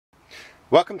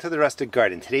Welcome to the Rustic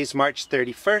Garden. Today's March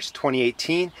 31st,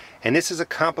 2018, and this is a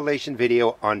compilation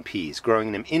video on peas,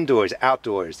 growing them indoors,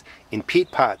 outdoors, in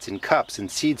peat pots, in cups, in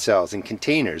seed cells, in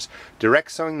containers,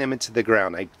 direct sowing them into the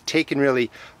ground. I've taken really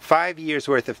 5 years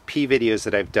worth of pea videos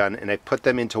that I've done, and I've put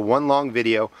them into one long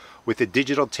video with a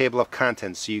digital table of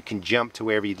contents so you can jump to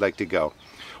wherever you'd like to go.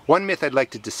 One myth I'd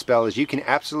like to dispel is you can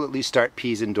absolutely start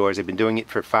peas indoors. I've been doing it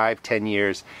for 5-10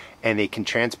 years, and they can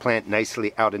transplant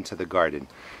nicely out into the garden.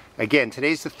 Again,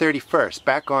 today's the 31st.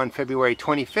 Back on February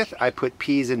 25th, I put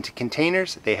peas into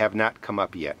containers. They have not come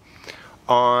up yet.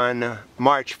 On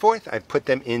March 4th, I put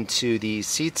them into these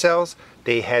seed cells.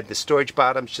 They had the storage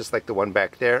bottoms, just like the one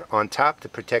back there, on top to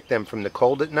protect them from the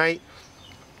cold at night.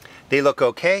 They look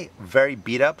okay, very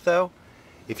beat up though.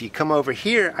 If you come over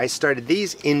here, I started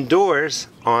these indoors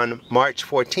on March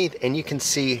 14th, and you can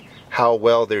see how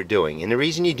well they're doing. And the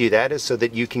reason you do that is so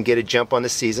that you can get a jump on the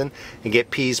season and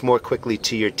get peas more quickly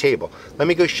to your table. Let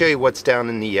me go show you what's down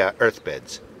in the earth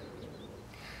beds.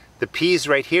 The peas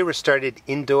right here were started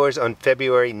indoors on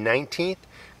February 19th,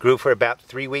 grew for about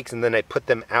 3 weeks, and then I put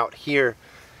them out here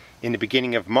in the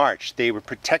beginning of March. They were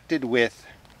protected with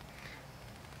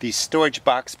these storage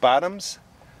box bottoms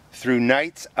through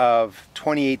nights of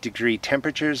 28-degree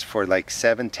temperatures for like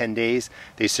 7-10 days.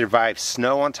 They survived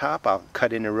snow on top. I'll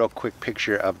cut in a real quick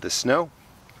picture of the snow.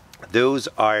 Those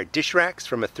are dish racks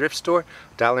from a thrift store,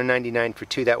 $1.99 for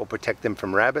 2. That will protect them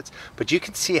from rabbits. But you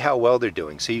can see how well they're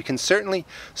doing. So you can certainly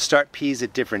start peas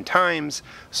at different times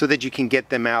so that you can get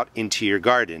them out into your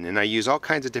garden. And I use all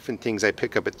kinds of different things I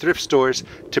pick up at thrift stores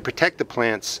to protect the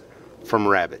plants from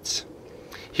rabbits.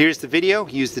 Here's the video.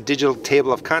 Use the digital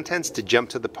table of contents to jump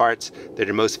to the parts that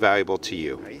are most valuable to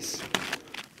you. Nice.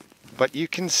 But you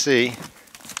can see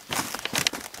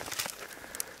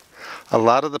a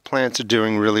lot of the plants are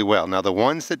doing really well. Now the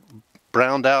ones that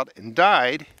browned out and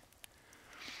died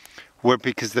were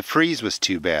because the freeze was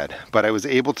too bad. But I was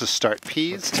able to start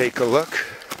peas. Let's take a look.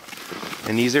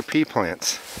 And these are pea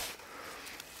plants.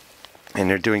 And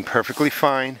they're doing perfectly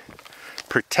fine,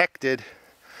 protected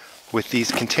with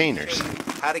these containers.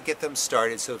 How to get them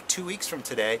started. So 2 weeks from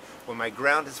today, when my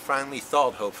ground has finally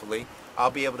thawed, hopefully,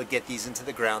 I'll be able to get these into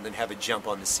the ground and have a jump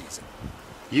on the season.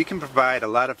 You can provide a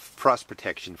lot of frost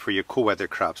protection for your cool weather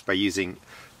crops by using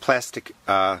plastic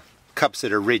cups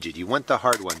that are rigid. You want the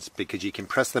hard ones because you can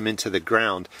press them into the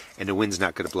ground and the wind's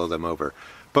not going to blow them over.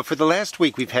 But for the last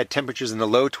week, we've had temperatures in the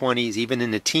low 20s, even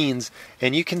in the teens,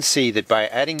 and you can see that by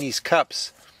adding these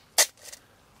cups,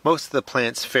 most of the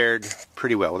plants fared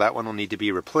pretty well. That one will need to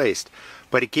be replaced.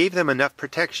 But it gave them enough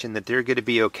protection that they're going to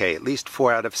be okay, at least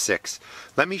 4 out of 6.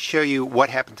 Let me show you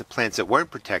what happened to plants that weren't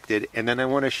protected, and then I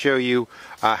want to show you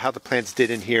how the plants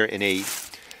did in here in a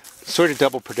sort of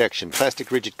double protection.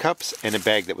 Plastic rigid cups and a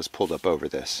bag that was pulled up over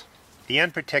this. The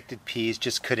unprotected peas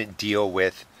just couldn't deal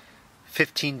with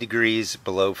 15 degrees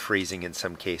below freezing in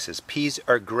some cases. Peas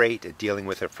are great at dealing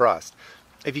with a frost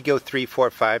if you go 3, 4,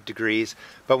 5 degrees,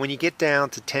 but when you get down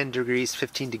to 10 degrees,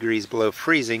 15 degrees below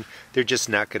freezing, they're just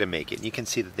not going to make it. And you can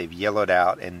see that they've yellowed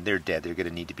out and they're dead. They're going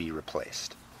to need to be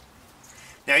replaced.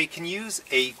 Now you can use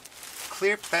a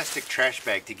clear plastic trash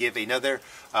bag to give another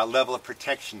level of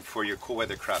protection for your cool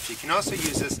weather crops. You can also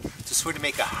use this to sort of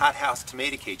make a hothouse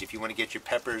tomato cage if you want to get your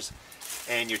peppers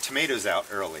and your tomatoes out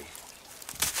early.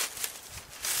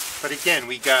 But again,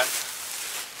 we got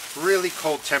really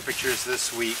cold temperatures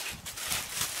this week.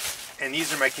 And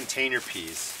these are my container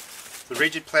peas. The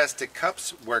rigid plastic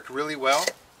cups work really well.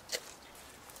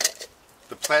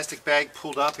 The plastic bag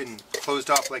pulled up and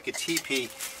closed off like a teepee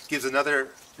gives another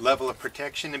level of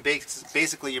protection, and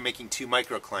basically you're making 2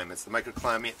 microclimates. The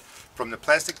microclimate from the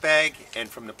plastic bag and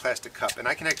from the plastic cup. And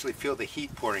I can actually feel the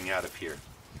heat pouring out of here.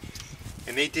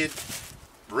 And they did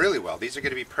really well. These are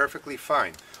going to be perfectly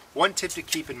fine. One tip to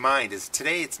keep in mind is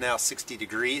today it's now 60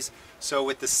 degrees, so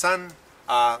with the sun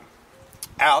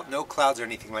out, no clouds or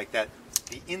anything like that,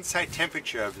 the inside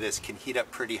temperature of this can heat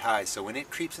up pretty high. So when it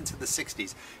creeps into the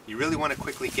 60s, you really want to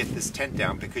quickly get this tent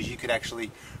down because you could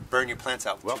actually burn your plants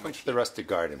out. Welcome to the Rustic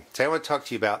Garden. Today I want to talk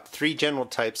to you about 3 general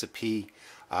types of pea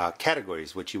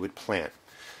categories which you would plant.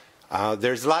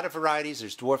 There's a lot of varieties.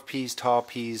 There's dwarf peas, tall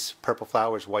peas, purple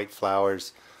flowers, white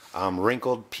flowers,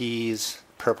 wrinkled peas,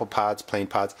 purple pods, plain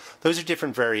pods. Those are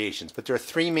different variations, but there are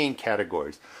 3 main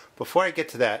categories. Before I get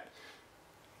to that,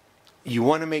 you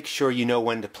want to make sure you know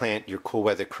when to plant your cool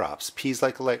weather crops. Peas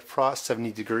like a light frost,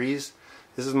 70 degrees.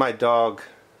 This is my dog,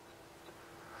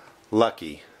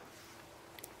 Lucky.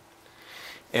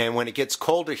 And when it gets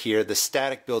colder here, the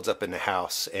static builds up in the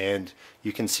house, and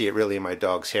you can see it really in my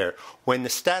dog's hair. When the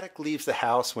static leaves the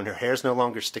house, when her hair's no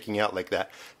longer sticking out like that,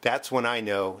 that's when I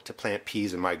know to plant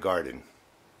peas in my garden.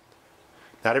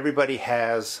 Not everybody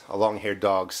has a long-haired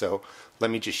dog, so let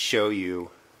me just show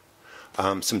you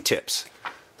some tips.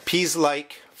 Peas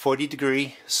like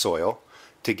 40-degree soil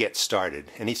to get started.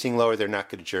 Anything lower, they're not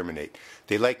going to germinate.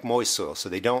 They like moist soil, so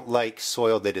they don't like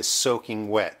soil that is soaking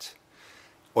wet,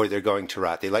 or they're going to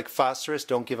rot. They like phosphorus,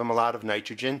 don't give them a lot of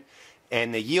nitrogen,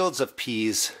 and the yields of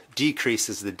peas decrease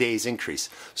as the days increase.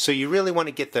 So you really want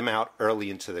to get them out early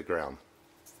into the ground.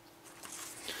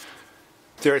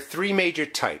 There are three major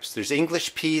types. There's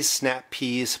English peas, snap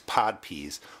peas, pod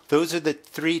peas. Those are the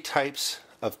three types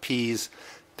of peas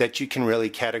that you can really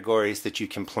categorize that you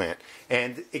can plant.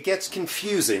 And it gets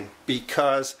confusing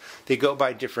because they go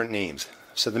by different names.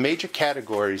 So the major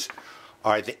categories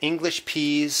are the English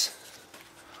peas,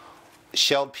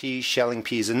 shelled peas, shelling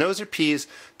peas, and those are peas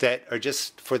that are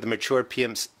just for the mature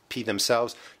pea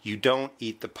themselves. You don't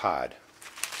eat the pod.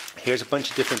 Here's a bunch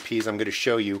of different peas. I'm going to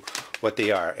show you what they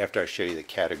are after I show you the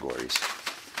categories.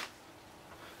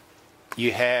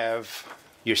 You have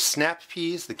your snap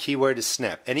peas. The key word is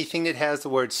snap. Anything that has the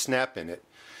word snap in it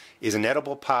is an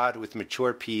edible pod with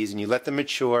mature peas, and you let them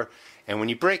mature, and when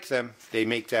you break them, they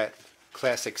make that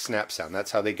classic snap sound.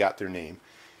 That's how they got their name.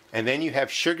 And then you have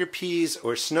sugar peas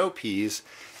or snow peas,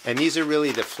 and these are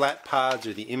really the flat pods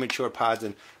or the immature pods,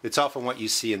 and it's often what you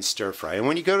see in stir fry. And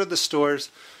when you go to the stores,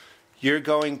 you're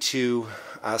going to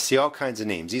see all kinds of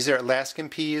names. These are Alaskan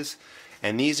peas,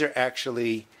 and these are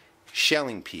actually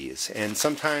shelling peas. And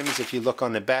sometimes if you look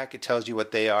on the back, it tells you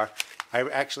what they are. I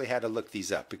actually had to look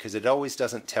these up because it always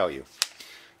doesn't tell you.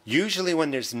 Usually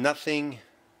when there's nothing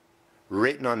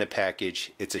written on the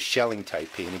package, it's a shelling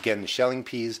type pea. And again, the shelling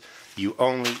peas, you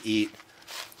only eat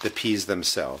the peas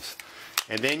themselves.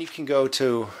 And then you can go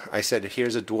to, I said,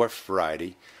 here's a dwarf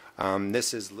variety.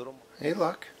 This is little, hey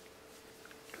look,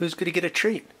 who's going to get a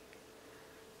treat?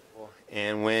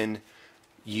 And when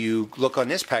you look on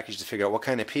this package to figure out what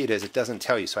kind of pea it is, it doesn't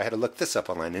tell you. So I had to look this up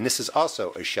online. And this is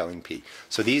also a shelling pea.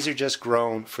 So these are just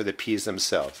grown for the peas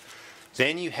themselves.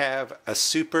 Then you have a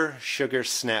super sugar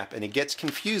snap. And it gets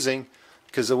confusing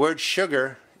because the word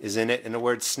sugar is in it and the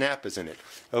word snap is in it.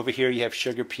 Over here you have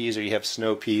sugar peas or you have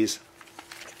snow peas.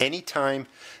 Anytime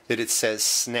that it says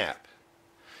snap,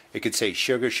 it could say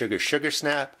sugar, sugar, sugar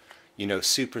snap, you know,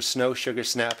 super snow sugar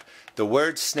snap. The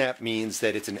word snap means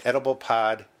that it's an edible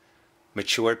pod,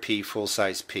 mature pea,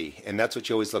 full-size pea. And that's what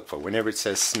you always look for whenever it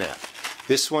says snap.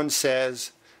 This one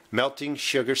says melting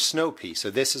sugar snow pea.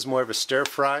 So this is more of a stir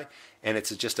fry, and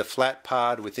it's just a flat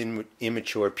pod with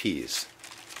immature peas.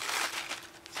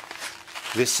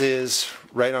 This is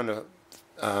right on the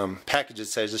package. It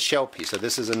says a shell pea. So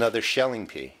this is another shelling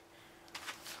pea.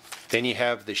 Then you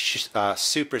have the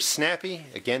super snappy.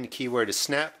 Again, the key word is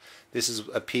snap. This is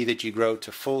a pea that you grow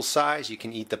to full size. You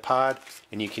can eat the pod,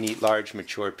 and you can eat large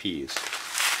mature peas.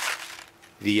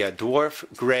 The dwarf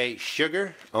gray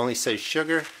sugar only says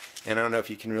sugar, and I don't know if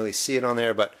you can really see it on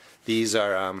there, but these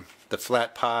are the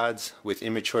flat pods with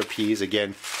immature peas.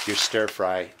 Again, your stir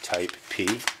fry type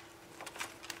pea.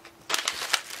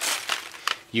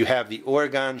 You have the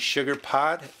Oregon sugar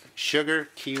pod, sugar,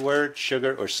 keyword,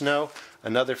 sugar or snow,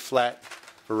 another flat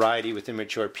variety with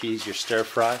immature peas, your stir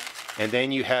fry. And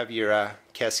then you have your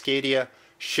Cascadia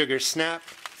sugar snap.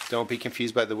 Don't be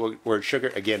confused by the word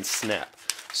sugar. Again, snap.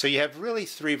 So you have really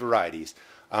three varieties.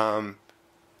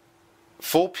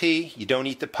 Full pea, you don't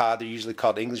eat the pod. They're usually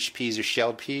called English peas or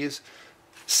shelled peas.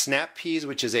 Snap peas,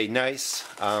 which is a nice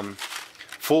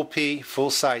full pea,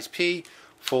 full-size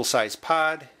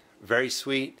pod, very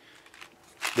sweet.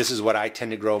 This is what I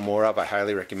tend to grow more of. I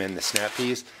highly recommend the snap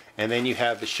peas. And then you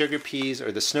have the sugar peas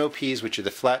or the snow peas, which are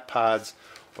the flat pods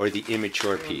or the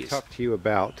immature peas. I'll talk to you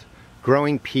about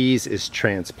growing peas as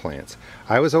transplants.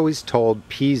 I was always told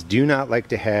peas do not like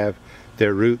to have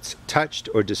their roots touched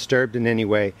or disturbed in any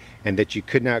way, and that you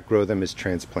could not grow them as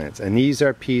transplants. And these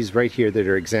are peas right here that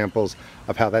are examples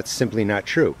of how that's simply not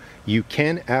true. You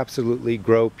can absolutely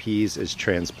grow peas as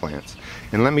transplants.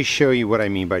 And let me show you what I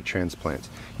mean by transplants.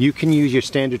 You can use your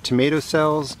standard tomato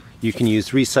cells, you can use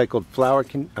recycled flower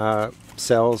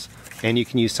cells, and you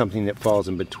can use something that falls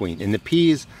in between. And the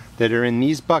peas that are in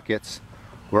these buckets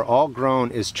were all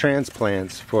grown as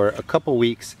transplants for a couple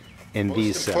weeks in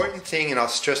these cells. The most important thing, and I'll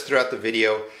stress throughout the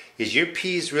video, is your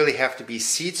peas really have to be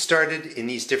seed started in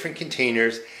these different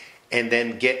containers and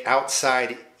then get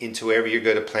outside into wherever you're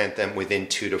going to plant them within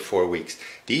 2 to 4 weeks.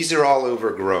 These are all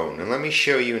overgrown. And let me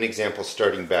show you an example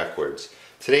starting backwards.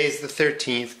 Today is the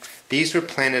 13th. These were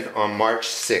planted on March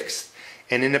 6th.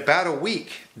 And in about a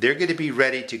week, they're going to be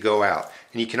ready to go out.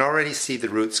 And you can already see the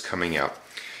roots coming out.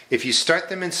 If you start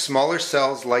them in smaller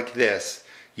cells like this,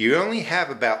 you only have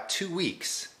about 2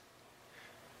 weeks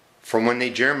from when they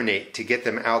germinate to get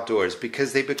them outdoors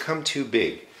because they become too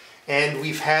big. And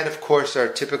we've had, of course, our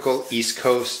typical East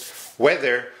Coast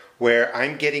weather where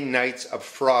I'm getting nights of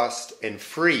frost and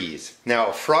freeze.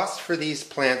 Now, frost for these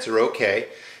plants are okay.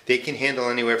 They can handle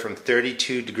anywhere from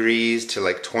 32 degrees to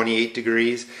like 28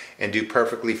 degrees and do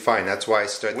perfectly fine. That's why I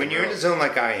start them early. When you're in a zone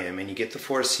like I am and you get the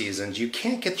 4 seasons, you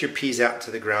can't get your peas out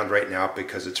to the ground right now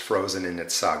because it's frozen and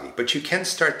it's soggy. But you can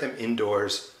start them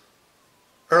indoors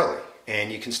early.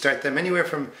 And you can start them anywhere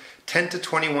from 10 to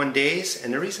 21 days.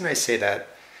 And the reason I say that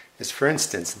is, for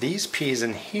instance, these peas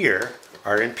in here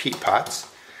are in peat pots.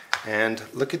 And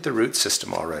look at the root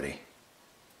system already.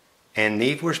 And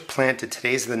they were planted,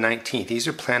 today's the 19th, these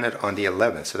are planted on the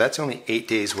 11th, so that's only 8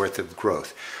 days worth of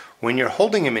growth. When you're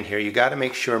holding them in here, you got to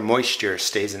make sure moisture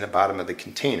stays in the bottom of the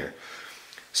container.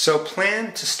 So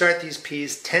plan to start these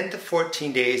peas 10 to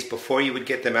 14 days before you would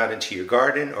get them out into your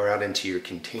garden or out into your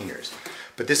containers.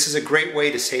 But this is a great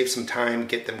way to save some time,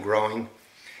 get them growing,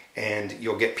 and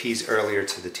you'll get peas earlier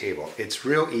to the table. It's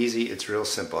real easy, it's real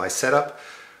simple. I set up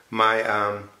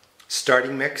my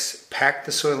starting mix, pack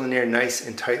the soil in there nice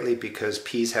and tightly because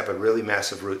peas have a really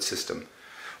massive root system.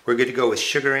 We're good to go with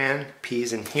sugar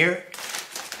peas in here.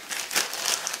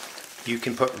 You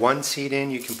can put 1 seed in,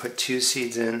 you can put 2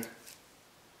 seeds in.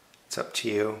 It's up to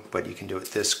you, but you can do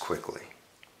it this quickly.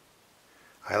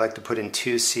 I like to put in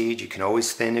 2 seeds. You can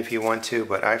always thin if you want to,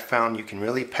 but I found you can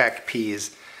really pack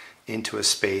peas into a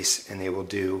space and they will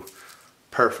do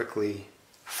perfectly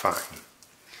fine.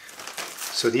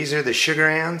 So these are the sugar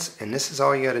ands, and this is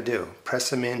all you got to do. Press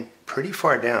them in pretty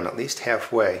far down, at least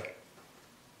halfway.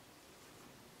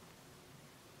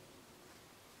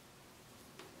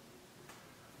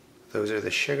 Those are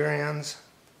the sugar ands.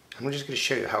 I'm just going to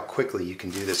show you how quickly you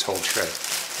can do this whole tray.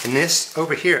 And this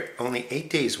over here, only 8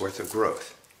 days worth of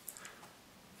growth.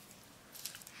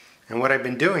 And what I've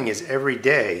been doing is every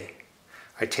day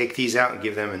I take these out and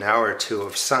give them an hour or 2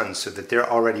 of sun so that they're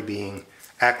already being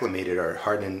acclimated or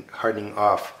hardening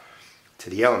off to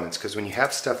the elements, because when you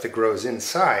have stuff that grows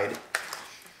inside,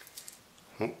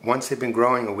 once they've been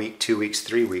growing a week, 2 weeks,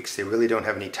 3 weeks, they really don't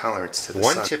have any tolerance to the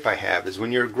sun. One tip I have is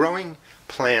when you're growing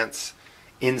plants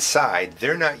inside,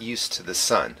 they're not used to the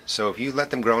sun. So if you let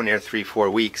them grow in there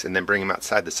 3-4 weeks and then bring them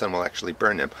outside, the sun will actually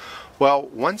burn them. Well,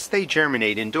 once they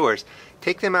germinate indoors,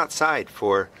 take them outside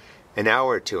for an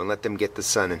hour or 2 and let them get the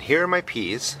sun. And here are my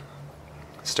peas.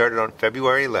 Started on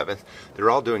February 11th.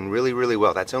 They're all doing really, really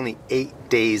well. That's only 8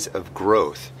 days of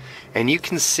growth. And you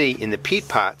can see in the peat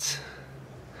pots,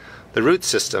 the root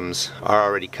systems are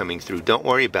already coming through. Don't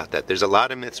worry about that. There's a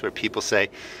lot of myths where people say,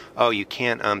 oh, you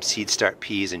can't seed start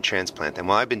peas and transplant them.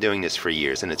 Well, I've been doing this for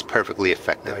years and it's perfectly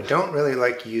effective. Now, I don't really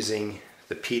like using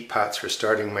the peat pots for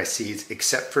starting my seeds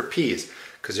except for peas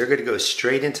because they're going to go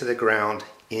straight into the ground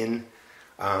in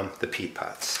the peat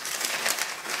pots.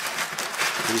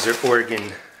 These are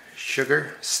Oregon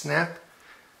Sugar Snap.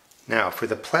 Now for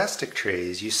the plastic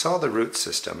trays, you saw the root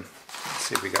system. Let's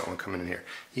see if we got one coming in here.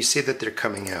 You see that they're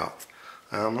coming out.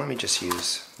 Let me just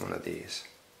use one of these.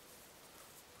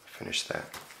 Finish that.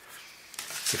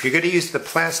 If you're going to use the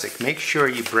plastic, make sure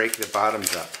you break the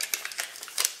bottoms up.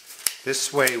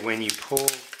 This way when you pull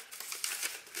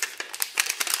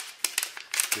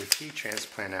your pea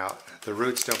transplant out, the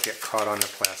roots don't get caught on the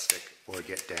plastic or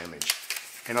get damaged.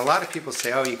 And a lot of people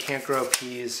say, oh, you can't grow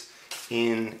peas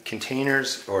in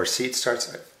containers or seed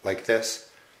starts like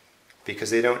this because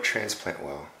they don't transplant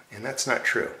well. And that's not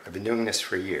true. I've been doing this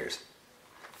for years.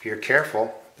 If you're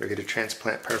careful, they're going to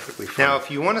transplant perfectly fine. Now,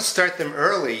 if you want to start them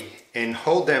early and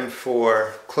hold them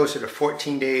for closer to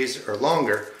 14 days or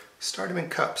longer, start them in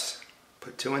cups.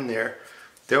 Put 2 in there.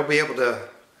 They'll be able to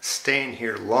stay in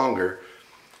here longer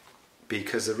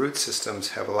because the root systems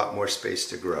have a lot more space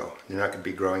to grow. They're not going to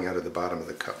be growing out of the bottom of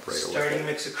the cup right away. Starting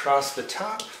mix across the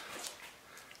top.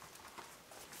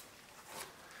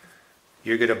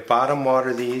 You're going to bottom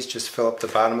water these, just fill up the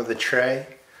bottom of the tray.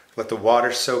 Let the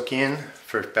water soak in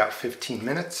for about 15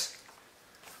 minutes.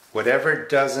 Whatever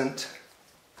doesn't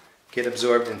get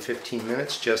absorbed in 15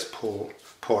 minutes, just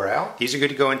pour out. These are good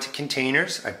to go into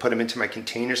containers. I put them into my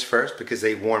containers first because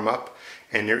they warm up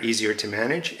and they're easier to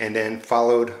manage, and then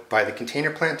followed by the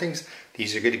container plantings.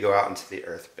 These are good to go out into the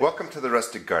earth. Welcome to the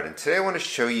Rustic Garden. Today I want to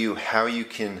show you how you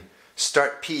can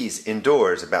start peas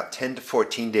indoors about 10 to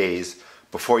 14 days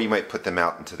before you might put them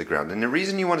out into the ground. And the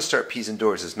reason you want to start peas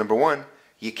indoors is, number one,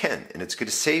 you can, and it's going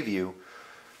to save you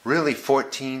really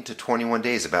 14 to 21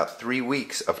 days, about 3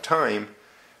 weeks of time,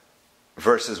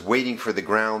 versus waiting for the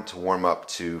ground to warm up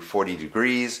to 40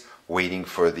 degrees, waiting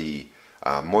for the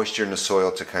moisture in the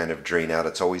soil to kind of drain out.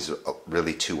 It's always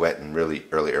really too wet in really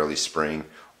early spring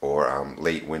or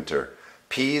late winter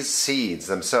Peas seeds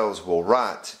themselves will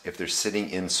rot if they're sitting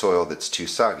in soil that's too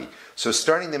soggy. So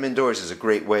starting them indoors is a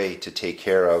great way to take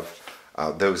care of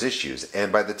those issues.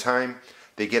 And by the time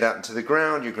they get out into the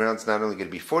ground, your ground's not only going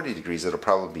to be 40 degrees, it'll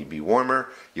probably be warmer.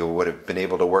 You would have been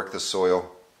able to work the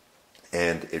soil,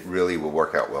 and it really will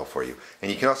work out well for you. And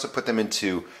you can also put them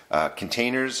into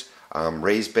containers,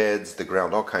 raised beds, the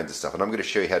ground, all kinds of stuff. And I'm going to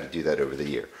show you how to do that over the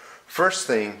year. First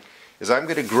thing is I'm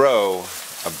going to grow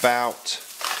about,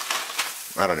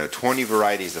 I don't know, 20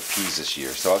 varieties of peas this year.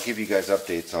 So I'll give you guys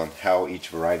updates on how each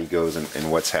variety goes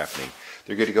and what's happening.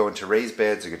 They're going to go into raised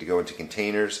beds, they're going to go into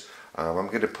containers. I'm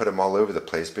going to put them all over the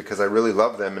place because I really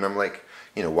love them, and I'm like,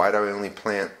 you know, why do I only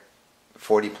plant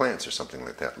 40 plants or something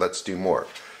like that? Let's do more.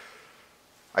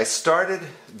 I started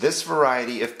this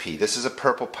variety of pea. This is a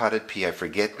purple potted pea. I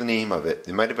forget the name of it.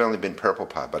 It might have only been purple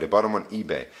pot, but I bought them on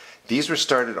eBay. These were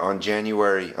started on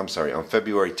February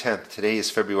 10th. Today is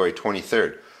February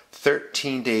 23rd.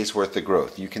 13 days worth of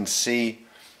growth. You can see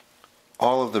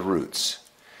all of the roots.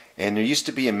 And there used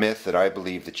to be a myth that I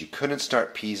believed that you couldn't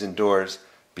start peas indoors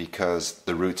because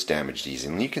the roots damaged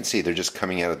easily. And you can see they're just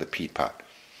coming out of the peat pot.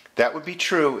 That would be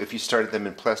true if you started them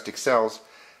in plastic cells.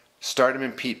 Start them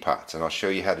in peat pots, and I'll show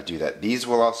you how to do that. These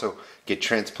will also get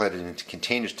transplanted into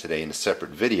containers today in a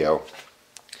separate video.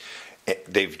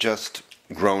 They've just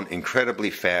grown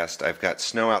incredibly fast. I've got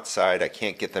snow outside. I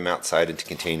can't get them outside into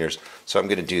containers, so I'm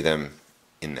going to do them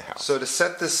in the house. So to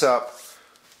set this up,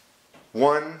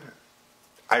 one,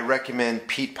 I recommend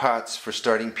peat pots for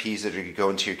starting peas that are going to go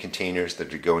into your containers, that are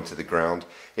going to go into the ground.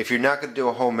 If you're not going to do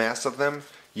a whole mass of them,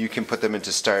 you can put them into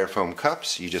styrofoam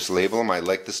cups. You just label them. I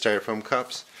like the styrofoam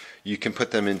cups. You can put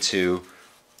them into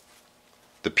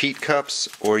the peat cups,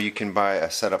 or you can buy a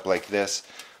setup like this.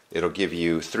 It'll give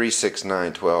you 3, 6,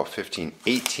 9, 12, 15,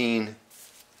 18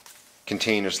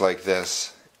 containers like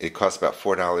this. It costs about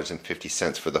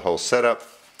 $4.50 for the whole setup.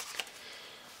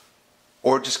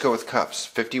 Or just go with cups.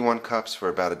 51 cups for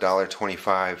about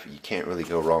 $1.25. You can't really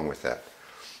go wrong with that.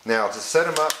 Now to set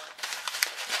them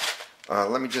up,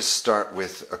 let me just start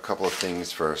with a couple of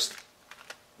things first.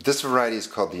 This variety is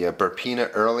called the Burpina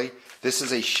Early. This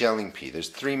is a shelling pea. There's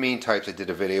 3 main types. I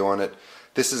did a video on it.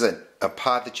 This is a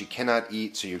pod that you cannot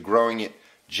eat, so you're growing it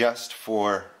just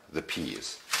for the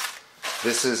peas.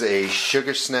 This is a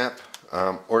sugar snap,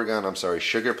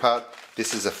 sugar pod.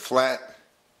 This is a flat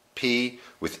pea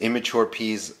with immature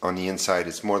peas on the inside.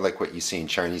 It's more like what you see in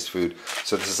Chinese food.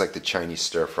 So this is like the Chinese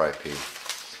stir-fry pea.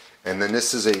 And then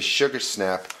this is a sugar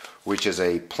snap, which is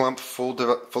a plump,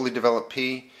 fully developed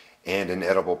pea and an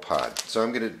edible pod. So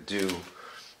I'm going to do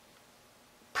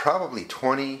probably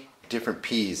 20 different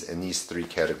peas in these 3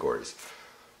 categories.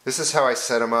 This is how I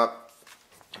set them up.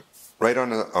 Right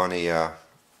on a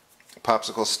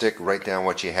popsicle stick, write down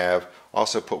what you have.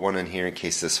 Also put one in here in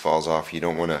case this falls off. You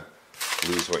don't want to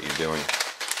lose what you're doing.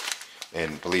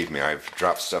 And believe me, I've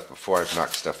dropped stuff before. I've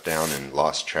knocked stuff down and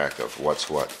lost track of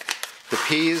what's what. The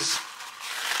peas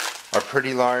are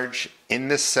pretty large. In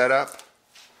this setup,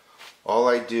 all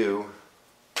I do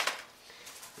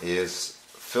is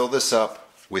fill this up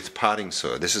with potting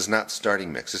soil. This is not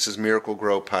starting mix. This is Miracle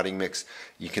Grow potting mix.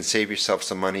 You can save yourself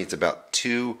some money. It's about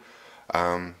 2,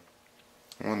 let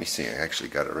me see, I actually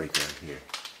got it right down here.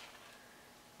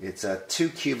 It's 2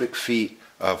 cubic feet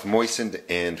of moistened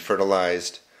and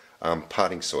fertilized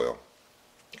potting soil.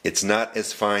 It's not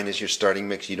as fine as your starting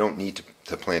mix. You don't need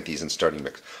to plant these in starting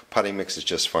mix. Potting mix is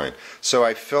just fine. So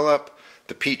I fill up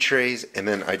the peat trays, and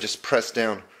then I just press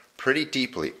down pretty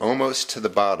deeply, almost to the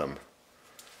bottom.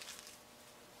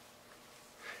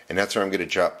 And that's where I'm going to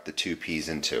drop the 2 peas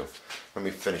into. Let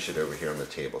me finish it over here on the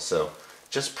table. So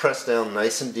just press down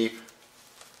nice and deep.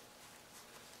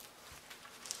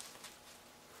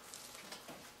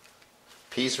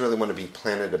 Peas really want to be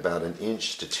planted about 1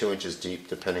 inch to 2 inches deep,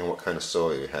 depending on what kind of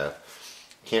soil you have.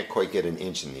 Can't quite get 1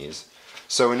 inch in these.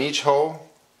 So in each hole,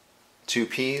 2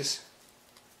 peas.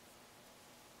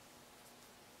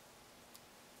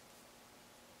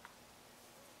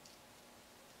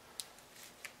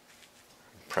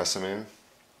 Press them in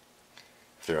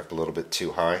if they're up a little bit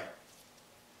too high.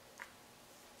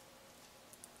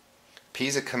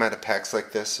 Peas that come out of packs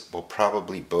like this will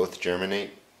probably both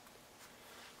germinate.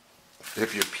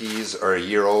 If your peas are 1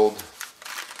 year old,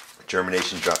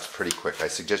 germination drops pretty quick. I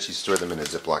suggest you store them in a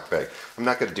Ziploc bag. I'm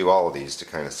not going to do all of these to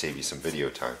kind of save you some video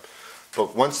time.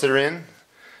 But once they're in,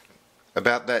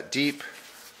 about that deep,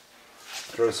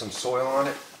 throw some soil on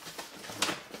it.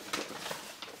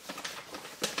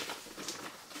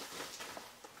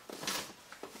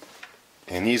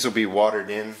 And these will be watered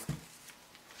in.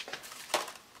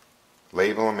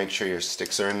 Label them, make sure your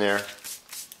sticks are in there,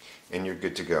 and you're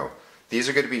good to go. These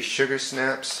are going to be sugar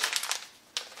snaps.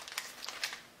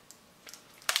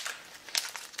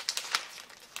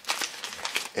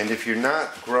 And if you're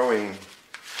not growing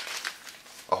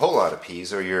a whole lot of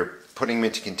peas, or you're putting them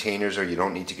into containers, or you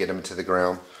don't need to get them into the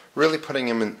ground, really putting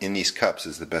them in these cups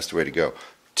is the best way to go.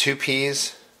 2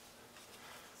 peas,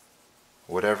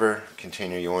 whatever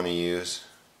container you want to use,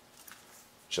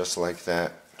 just like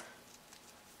that.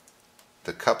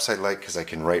 The cups I like because I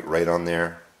can write right on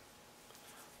there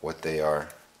what they are.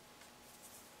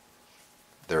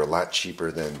 They're a lot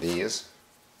cheaper than these.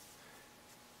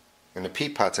 And the pea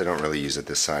pots I don't really use at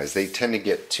this size. They tend to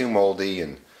get too moldy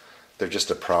and they're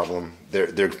just a problem.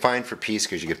 They're fine for peas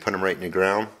because you can put them right in the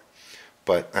ground,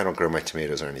 but I don't grow my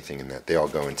tomatoes or anything in that. They all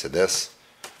go into this,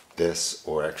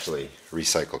 or actually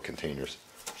recycle containers.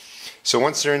 So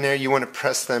once they're in there, you want to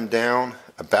press them down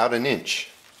about 1 inch.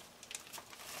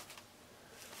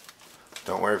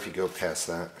 Don't worry if you go past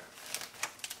that.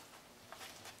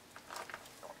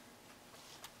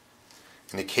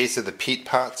 In the case of the peat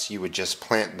pots, you would just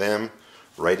plant them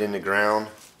right in the ground.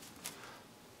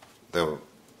 The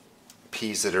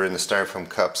peas that are in the styrofoam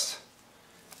cups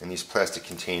in these plastic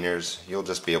containers, you'll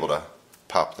just be able to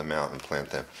pop them out and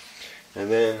plant them.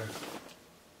 And then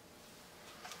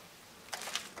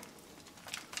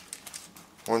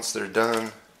once they're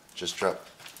done, just drop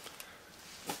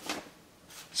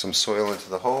some soil into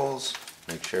the holes,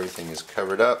 make sure everything is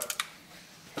covered up,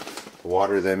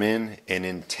 water them in, and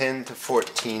in 10 to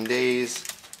 14 days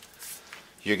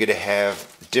you're going to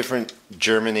have different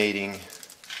germinating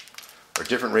or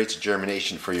different rates of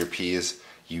germination for your peas.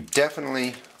 You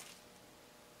definitely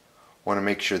want to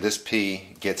make sure this pea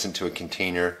gets into a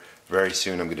container very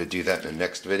soon. I'm going to do that in the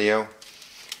next video.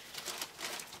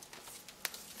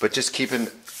 But just keeping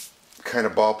kind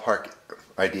of ballpark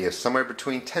idea, somewhere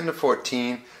between 10 to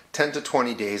 14, 10 to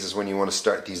 20 days is when you want to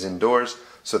start these indoors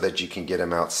so that you can get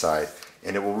them outside.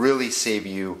 And it will really save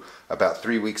you about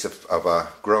 3 weeks of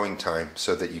growing time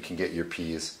so that you can get your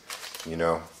peas, you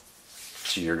know,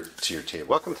 to your table.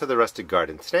 Welcome to the Rustic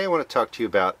Garden. Today I want to talk to you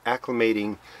about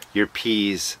acclimating your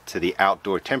peas to the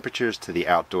outdoor temperatures, to the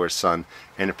outdoor sun,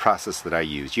 and a process that I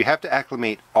use. You have to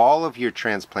acclimate all of your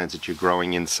transplants that you're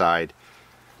growing inside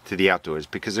to the outdoors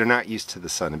because they're not used to the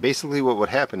sun. And basically what would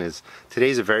happen is,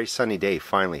 today's a very sunny day,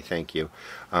 finally, thank you.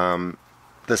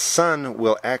 The sun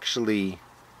will actually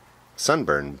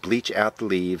sunburn, bleach out the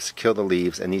leaves, kill the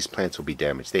leaves, and these plants will be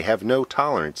damaged. They have no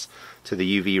tolerance to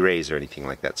the UV rays or anything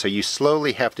like that. So you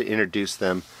slowly have to introduce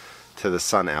them to the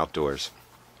sun outdoors.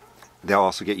 They'll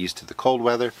also get used to the cold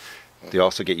weather. They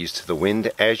also get used to the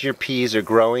wind. As your peas are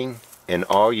growing and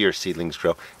all your seedlings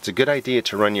grow, it's a good idea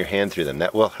to run your hand through them.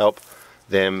 That will help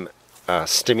them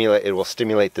it will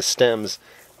stimulate the stems,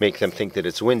 make them think that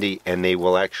it's windy, and they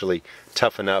will actually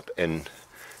toughen up and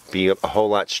be a whole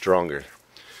lot stronger.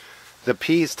 The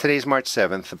peas, today's March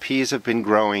 7th, the peas have been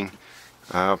growing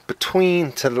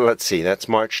let's see, that's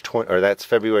that's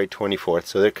February 24th,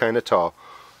 so they're kind of tall,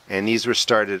 and these were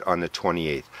started on the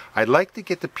 28th. I'd like to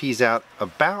get the peas out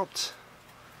about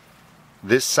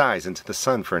this size into the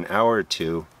sun for an hour or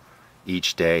two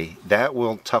each day. That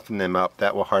will toughen them up,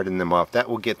 that will harden them up, that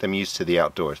will get them used to the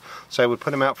outdoors. So I would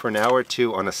put them out for an hour or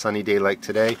two on a sunny day like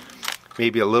today,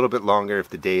 maybe a little bit longer if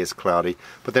the day is cloudy,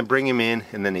 but then bring them in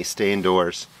and then they stay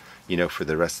indoors, you know, for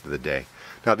the rest of the day.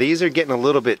 Now these are getting a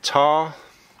little bit tall.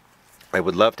 I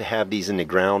would love to have these in the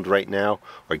ground right now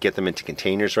or get them into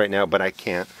containers right now, but I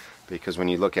can't, because when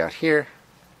you look out here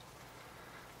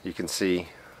you can see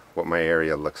what my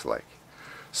area looks like.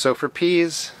 So for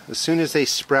peas, as soon as they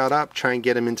sprout up, try and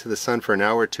get them into the sun for an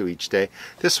hour or two each day.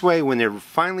 This way, when they're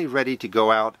finally ready to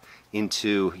go out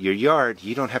into your yard,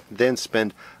 you don't have to then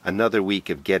spend another week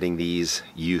of getting these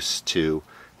used to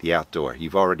the outdoor.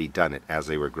 You've already done it as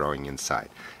they were growing inside.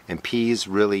 And peas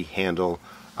really handle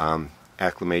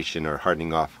acclimation or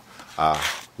hardening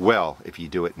off well if you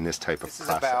do it in this type of process. This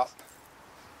is about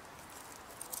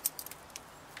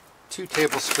 2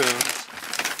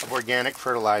 tablespoons of organic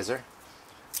fertilizer.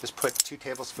 Just put 2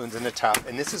 tablespoons in the top,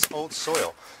 and this is old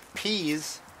soil.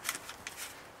 Peas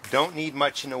don't need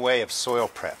much in the way of soil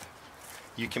prep.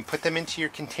 You can put them into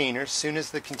your container as soon as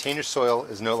the container soil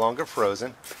is no longer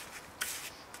frozen,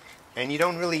 and you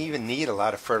don't really even need a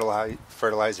lot of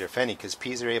fertilizer, if any, because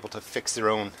peas are able to fix their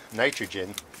own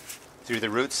nitrogen through the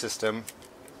root system,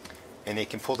 and they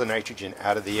can pull the nitrogen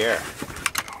out of the air.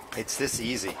 It's this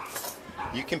easy.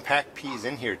 You can pack peas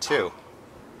in here too.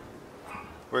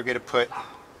 We're going to put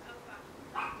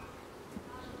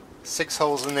 6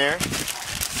 holes in there,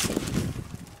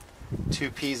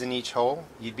 2 peas in each hole.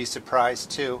 You'd be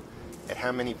surprised too at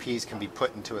how many peas can be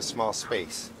put into a small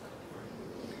space.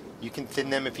 You can thin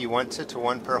them if you want to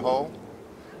 1 per hole,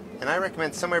 and I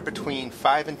recommend somewhere between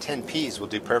 5 and 10 peas will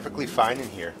do perfectly fine in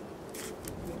here.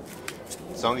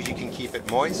 As long as you can keep it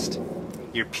moist.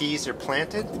 Your peas are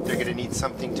planted. They're going to need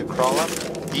something to crawl up.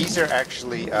 These are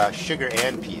actually sugar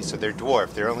and peas, so they're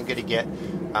dwarf. They're only going to get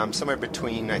somewhere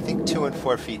between, I think, 2 and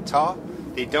 4 feet tall.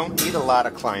 They don't need a lot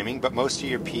of climbing, but most of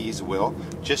your peas will.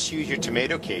 Just use your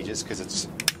tomato cages because it's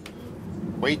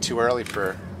way too early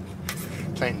for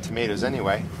planting tomatoes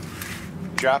anyway.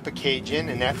 Drop a cage in,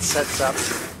 and that sets up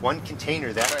one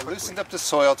container. That I loosened up the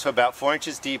soil to about 4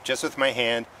 inches deep just with my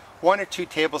hand. 1 or 2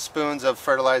 tablespoons of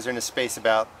fertilizer in a space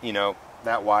about,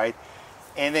 that wide,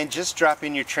 and then just drop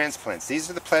in your transplants. These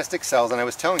are the plastic cells, and I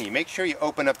was telling you, make sure you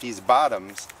open up these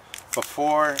bottoms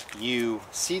before you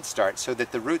seed start so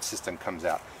that the root system comes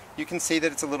out. You can see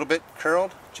that it's a little bit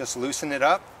curled. Just loosen it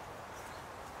up,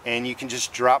 and you can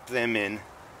just drop them in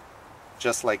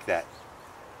just like that.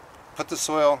 Put the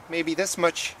soil maybe this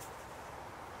much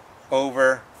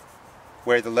over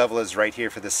where the level is right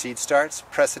here for the seed starts.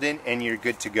 Press it in, and you're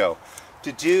good to go.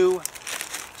 To do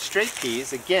straight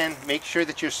peas, again, make sure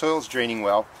that your soil's draining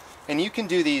well, and you can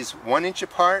do these 1 inch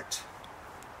apart,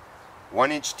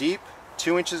 1 inch deep,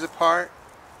 2 inches apart,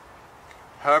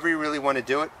 however you really want to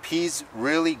do it. Peas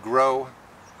really grow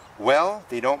well.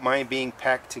 They don't mind being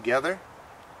packed together,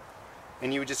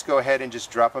 and you would just go ahead and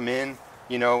just drop them in,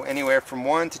 anywhere from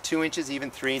 1 to 2 inches, even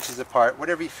 3 inches apart,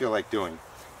 whatever you feel like doing.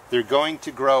 They're going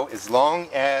to grow as long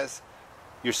as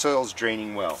your soil's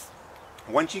draining well.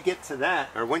 Once you get to that,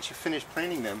 or once you finish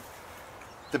planting them,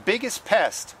 the biggest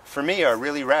pest for me are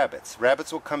really rabbits.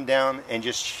 Rabbits will come down and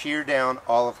just shear down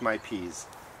all of my peas.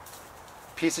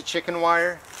 Piece of chicken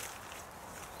wire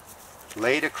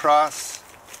laid across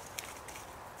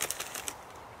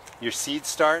your seed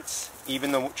starts,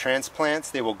 even the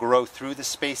transplants, they will grow through the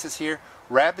spaces here.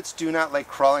 Rabbits do not like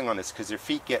crawling on this because their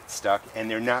feet get stuck, and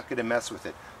they're not going to mess with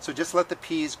it. So just let the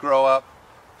peas grow up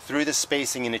through the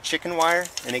spacing in a chicken wire,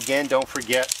 and again, don't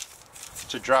forget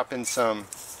to drop in some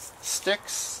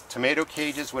sticks, tomato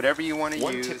cages, whatever you want to use.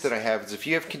 One tip that I have is if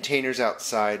you have containers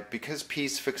outside, because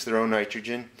peas fix their own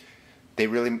nitrogen, they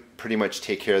really pretty much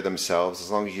take care of themselves as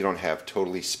long as you don't have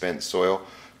totally spent soil.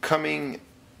 Coming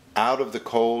out of the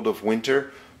cold of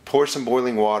winter, pour some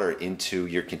boiling water into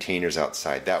your containers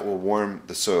outside. That will warm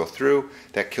the soil through.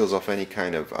 That kills off any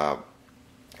kind of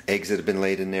eggs that have been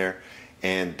laid in there,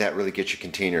 and that really gets your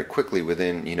container quickly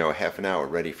within a half an hour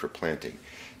ready for planting.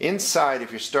 Inside,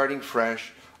 if you're starting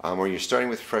fresh or you're starting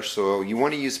with fresh soil, you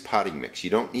want to use potting mix. You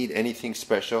don't need anything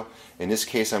special. In this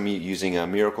case, I'm using a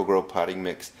Miracle-Gro potting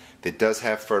mix that does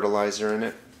have fertilizer in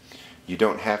it. You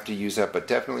don't have to use that, but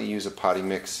definitely use a potting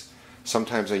mix.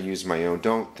 Sometimes I use my own.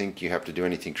 Don't think you have to do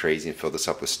anything crazy and fill this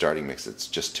up with starting mix. It's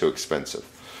just too expensive.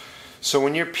 So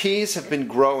when your peas have been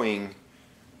growing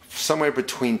somewhere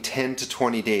between 10 to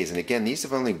 20 days, and again, these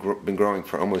have only been growing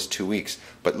for almost 2 weeks,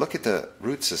 but look at the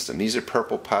root system. These are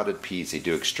purple potted peas. They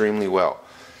do extremely well.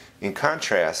 In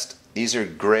contrast, these are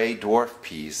gray dwarf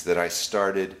peas that I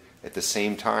started at the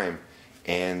same time,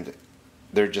 and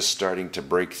they're just starting to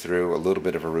break through a little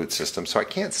bit of a root system. So I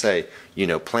can't say,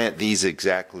 plant these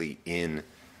exactly in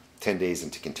 10 days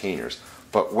into containers.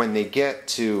 But when they get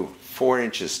to 4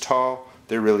 inches tall,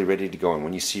 they're really ready to go in.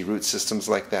 When you see root systems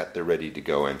like that, they're ready to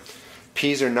go in.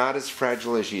 Peas are not as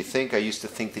fragile as you think. I used to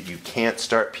think that you can't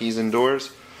start peas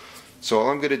indoors. So all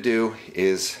I'm going to do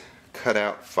is cut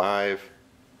out 5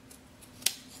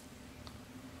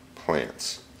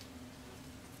 plants.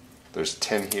 There's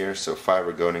 10 here, so 5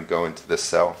 are going to go into this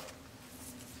cell.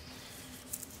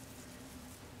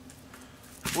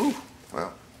 Woo!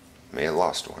 Well, may have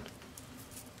lost one.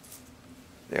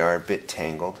 They are a bit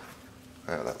tangled.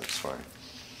 Oh, that looks fine.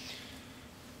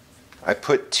 I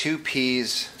put 2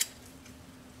 peas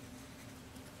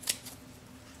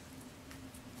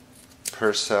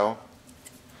per cell.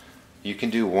 You can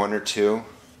do 1 or 2.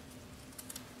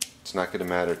 It's not going to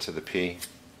matter to the pea.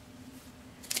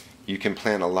 You can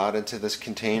plant a lot into this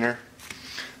container.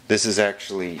 This is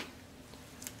actually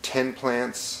 10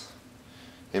 plants.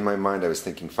 In my mind I was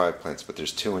thinking 5 plants, but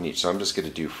there's 2 in each, so I'm just going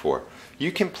to do 4.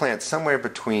 You can plant somewhere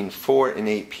between 4 and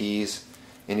 8 peas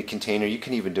in a container. You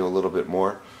can even do a little bit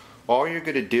more. All you're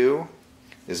going to do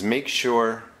is make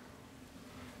sure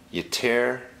you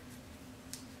tear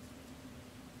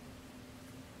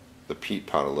the peat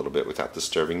pot a little bit without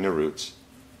disturbing the roots.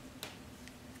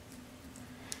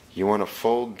 You want to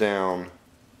fold down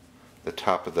the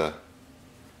top of the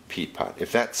peat pot.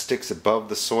 If that sticks above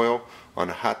the soil on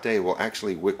a hot day, it will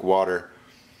actually wick water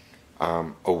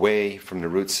away from the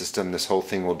root system. This whole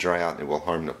thing will dry out and it will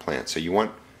harm the plant. So you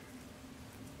want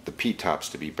the peat tops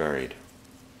to be buried.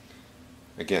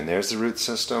 Again, there's the root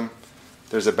system.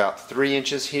 There's about 3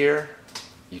 inches here.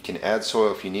 You can add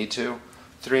soil if you need to.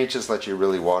 3 inches lets you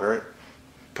really water it.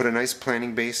 put a nice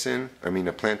planting base in,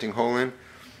 a planting hole in,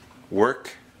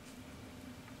 work,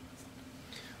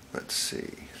 let's see,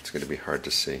 it's going to be hard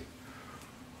to see,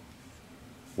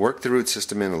 work the root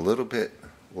system in a little bit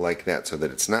like that so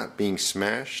that it's not being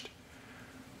smashed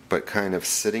but kind of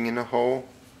sitting in a hole,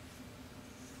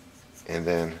 and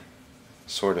then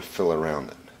sort of fill around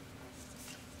it,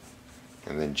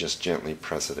 and then just gently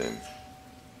press it in.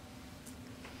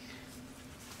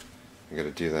 I'm going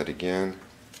to do that again.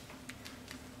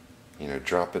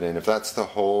 Drop it in. If that's the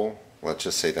hole, let's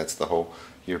just say that's the hole,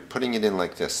 you're putting it in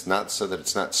like this, not so that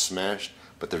it's not smashed,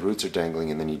 but the roots are dangling,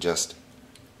 and then you just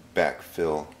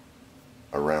backfill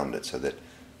around it so that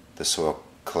the soil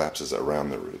collapses around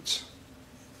the roots.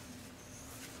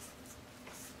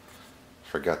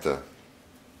 Forgot to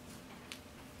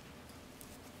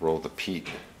roll the peat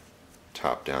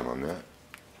top down on that.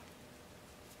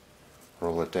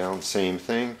 Roll it down, same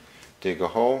thing, dig a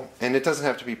hole, and it doesn't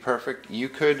have to be perfect. You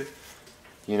could,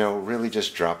 really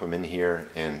just drop them in here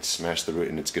and smash the root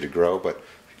and it's going to grow, but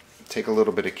take a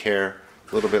little bit of care,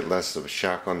 a little bit less of a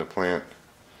shock on the plant,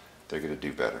 they're going to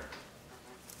do better.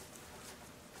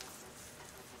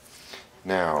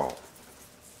 Now,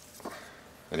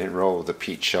 I didn't roll the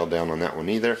peat shell down on that one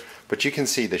either, but you can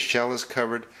see the shell is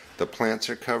covered, the plants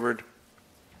are covered.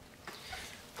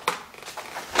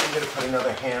 I'm going to put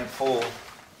another handful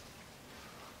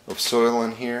of soil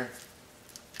in here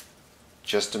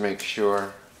just to make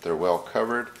sure they're well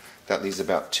covered. That leaves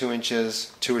about 2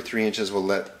 inches, 2 or 3 inches will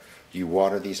let you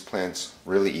water these plants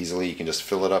really easily. You can just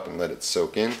fill it up and let it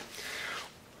soak in.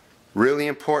 Really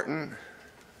important,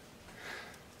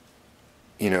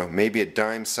 maybe a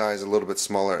dime size, a little bit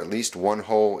smaller, at least one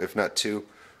hole, if not two,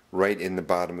 right in the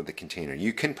bottom of the container.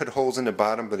 You can put holes in the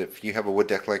bottom, but if you have a wood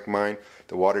deck like mine,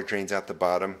 the water drains out the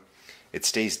bottom. It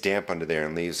stays damp under there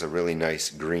and leaves a really nice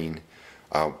green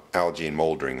algae and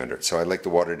moldering under it. So I like the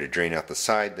water to drain out the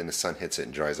side, then the sun hits it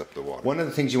and dries up the water. One of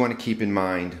the things you want to keep in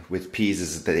mind with peas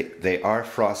is that they are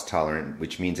frost tolerant,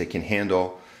 which means they can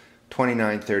handle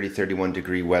 29, 30, 31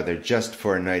 degree weather just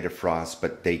for a night of frost,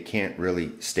 but they can't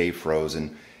really stay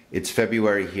frozen. It's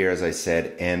February here, as I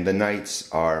said, and the nights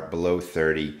are below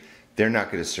 30. They're not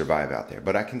going to survive out there.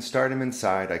 But I can start them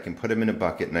inside, I can put them in a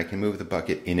bucket, and I can move the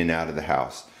bucket in and out of the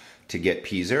house to get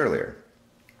peas earlier.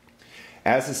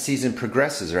 As the season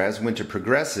progresses, or as winter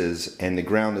progresses, and the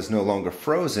ground is no longer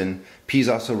frozen, peas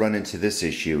also run into this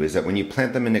issue, is that when you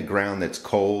plant them in a ground that's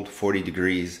cold, 40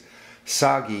 degrees,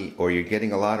 soggy, or you're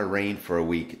getting a lot of rain for a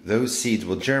week, those seeds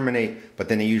will germinate, but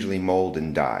then they usually mold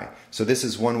and die. So this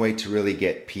is one way to really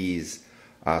get peas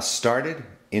started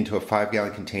into a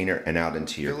 5-gallon container and out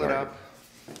into your garden. Fill it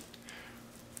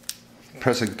up.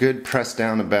 Press a good press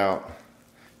down about,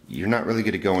 you're not really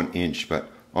going to go an inch, but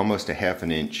almost a half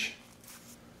an inch.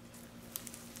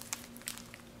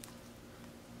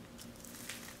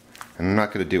 And I'm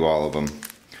not going to do all of them,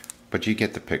 but you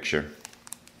get the picture.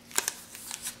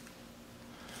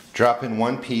 Drop in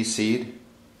 1 pea seed.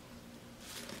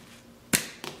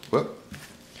 Whoop.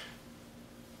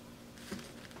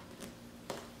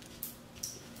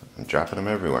 I'm dropping them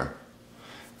everywhere.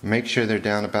 Make sure they're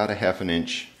down about a half an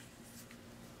inch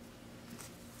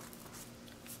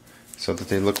so that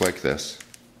they look like this.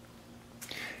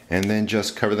 And then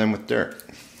just cover them with dirt.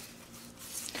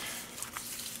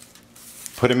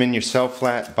 Put them in your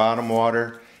cell-flat bottom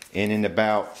water, and in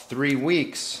about 3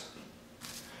 weeks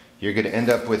you're going to end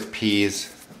up with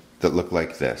peas that look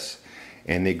like this.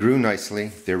 And they grew nicely,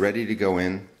 they're ready to go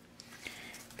in.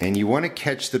 And you want to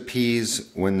catch the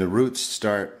peas when the roots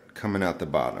start coming out the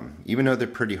bottom. Even though they're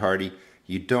pretty hardy,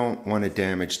 you don't want to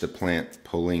damage the plant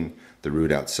pulling the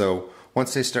root out. So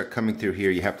once they start coming through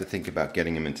here, you have to think about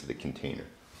getting them into the container.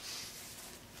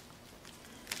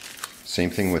 Same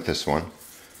thing with this one.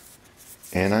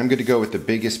 And I'm going to go with the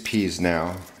biggest peas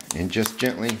now and just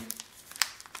gently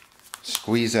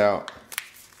squeeze out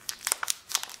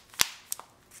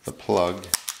the plug.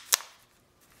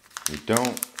 You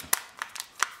don't,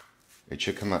 it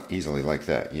should come out easily like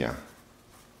that, yeah.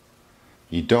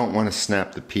 You don't want to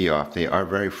snap the pea off. They are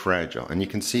very fragile, and you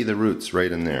can see the roots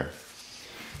right in there.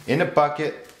 In a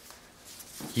bucket,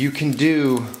 you can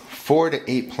do 4 to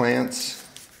 8 plants.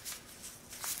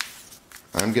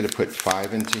 I'm going to put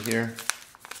 5 into here.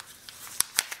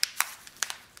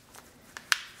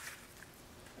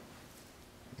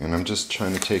 And I'm just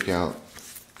trying to take out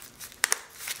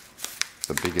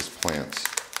the biggest plants,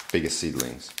 biggest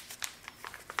seedlings.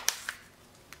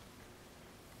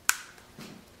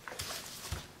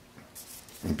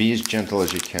 And be as gentle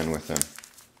as you can with them.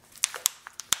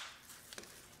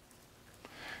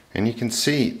 And you can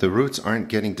see the roots aren't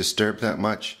getting disturbed that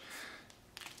much.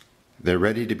 They're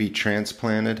ready to be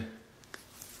transplanted.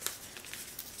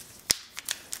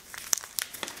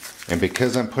 And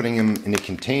because I'm putting them in a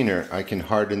container, I can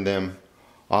harden them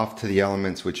off to the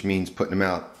elements, which means putting them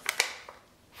out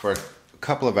for a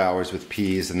couple of hours with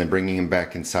peas and then bringing them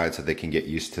back inside so they can get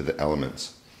used to the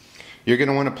elements. You're going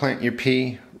to want to plant your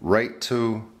pea right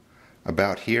to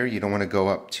about here. You don't want to go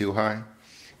up too high.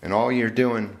 And all you're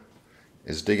doing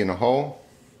is digging a hole,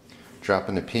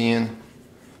 dropping the pea in,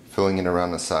 filling it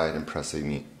around the side and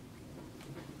pressing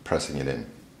it in.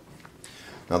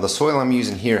 Now the soil I'm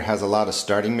using here has a lot of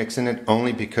starting mix in it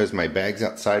only because my bags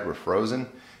outside were frozen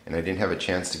and I didn't have a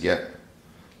chance to get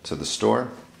to the store.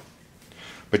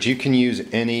 But you can use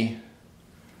any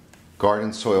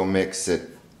garden soil mix that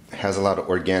has a lot of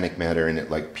organic matter in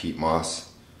it, like peat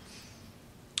moss.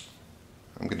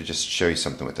 I'm going to just show you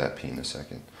something with that pea in a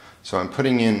second. So I'm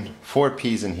putting in 4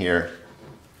 peas in here,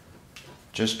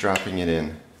 just dropping it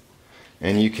in,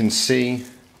 and you can see,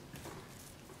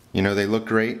 you know, they look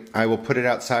great. I will put it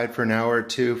outside for an hour or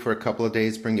two for a couple of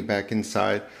days, bring it back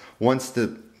inside. Once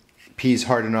the peas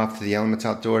harden off to the elements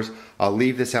outdoors, I'll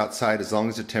leave this outside as long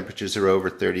as the temperatures are over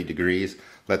 30 degrees.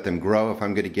 Let them grow. If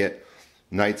I'm going to get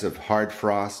nights of hard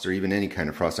frost or even any kind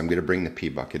of frost, I'm going to bring the pea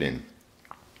bucket in.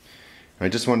 I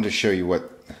just wanted to show you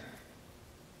what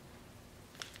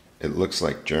it looks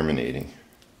like germinating.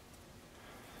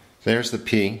 There's the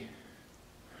pea,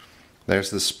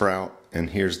 there's the sprout, and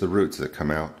here's the roots that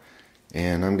come out.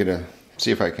 And I'm going to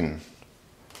see if I can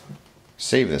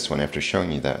save this one after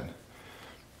showing you that.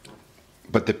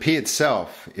 But the pea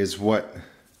itself is what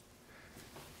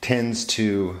tends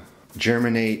to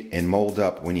germinate and mold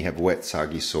up when you have wet,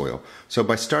 soggy soil. So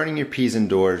by starting your peas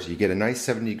indoors, you get a nice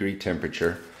 70-degree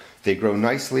temperature. They grow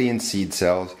nicely in seed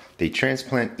cells. They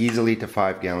transplant easily to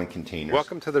 5-gallon containers.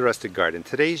 Welcome to the Rustic Garden.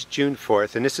 Today's June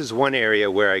 4th, and this is one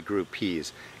area where I grew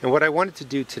peas. And what I wanted to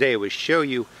do today was show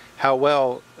you how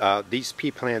well these pea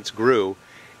plants grew,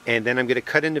 and then I'm going to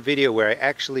cut in a video where I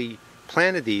actually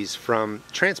planted these from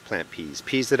transplant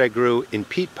peas that I grew in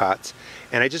peat pots.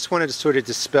 And I just wanted to sort of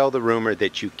dispel the rumor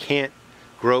that you can't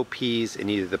grow peas in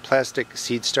either the plastic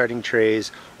seed starting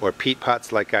trays or peat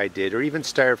pots like I did, or even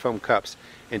styrofoam cups,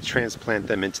 and transplant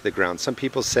them into the ground. Some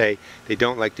people say they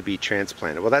don't like to be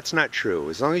transplanted. Well, that's not true.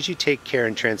 As long as you take care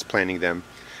in transplanting them,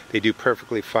 they do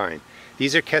perfectly fine.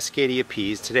 These are Cascadia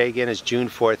peas. Today again is June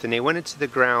 4th, and they went into the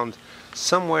ground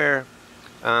somewhere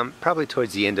probably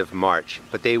towards the end of March,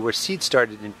 but they were seed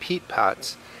started in peat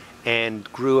pots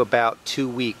and grew about 2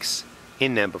 weeks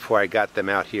in them before I got them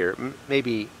out here,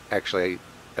 maybe actually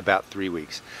about 3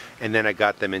 weeks, and then I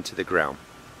got them into the ground.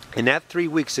 And that 3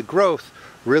 weeks of growth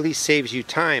really saves you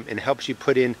time and helps you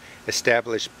put in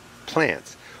established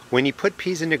plants. When you put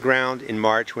peas in the ground in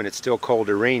March when it's still cold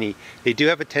or rainy, they do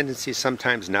have a tendency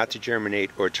sometimes not to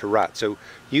germinate or to rot. So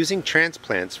using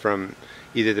transplants from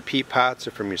either the peat pots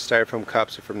or from your styrofoam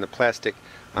cups or from the plastic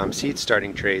seed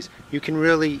starting trays, you can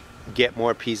really get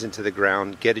more peas into the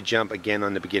ground, get a jump again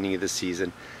on the beginning of the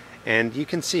season, and you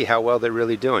can see how well they're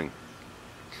really doing.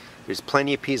 There's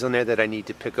plenty of peas on there that I need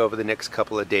to pick over the next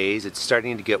couple of days. It's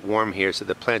starting to get warm here, so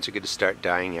the plants are going to start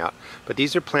dying out. But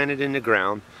these are planted in the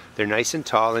ground. They're nice and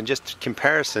tall, and just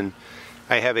comparison,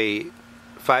 I have a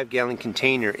 5-gallon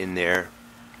container in there,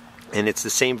 and it's the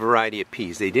same variety of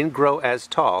peas. They didn't grow as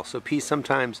tall, so peas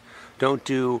sometimes don't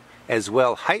do as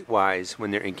well height-wise when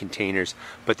they're in containers,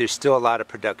 but there's still a lot of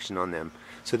production on them.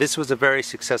 So this was a very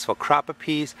successful crop of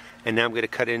peas, and now I'm going to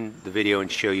cut in the video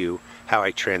and show you how I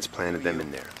transplanted them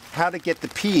in there. How to get the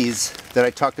peas that I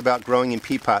talked about growing in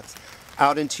pea pots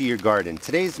out into your garden.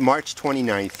 Today's March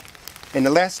 29th, and the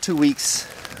last 2 weeks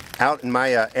out in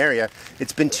my area,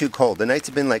 it's been too cold. The nights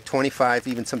have been like 25,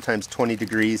 even sometimes 20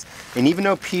 degrees, and even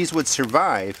though peas would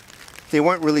survive, they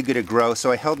weren't really going to grow,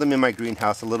 so I held them in my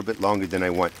greenhouse a little bit longer than I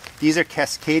want. These are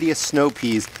Cascadia snow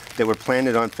peas that were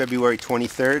planted on February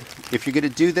 23rd. If you're going to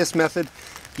do this method,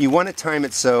 you want to time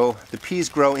it so the peas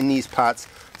grow in these pots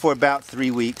for about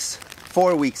 3 weeks,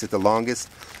 4 weeks at the longest.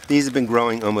 These have been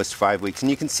growing almost 5 weeks,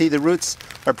 and you can see the roots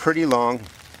are pretty long.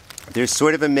 There's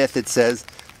sort of a myth that says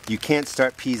you can't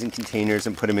start peas in containers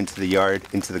and put them into the yard,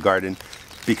 into the garden,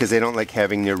 because they don't like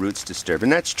having their roots disturbed.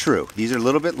 And that's true. These are a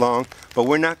little bit long, but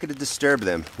we're not going to disturb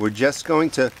them. We're just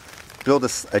going to build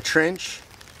a trench,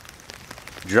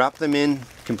 drop them in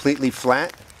completely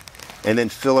flat, and then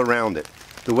fill around it.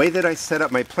 The way that I set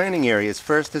up my planting area is,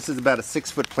 first, this is about a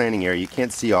 6-foot planting area. You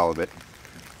can't see all of it.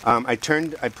 I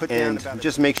put down,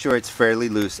 just make sure it's fairly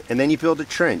loose, and then you build a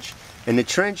trench. And the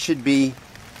trench should be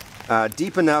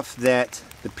deep enough that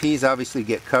the peas obviously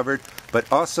get covered, but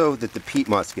also that the peat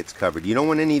moss gets covered. You don't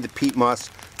want any of the peat moss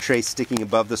trays sticking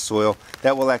above the soil.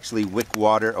 That will actually wick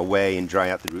water away and dry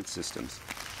out the root systems.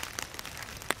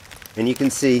 And you can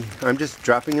see I'm just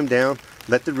dropping them down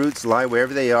Let the roots lie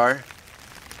wherever they are.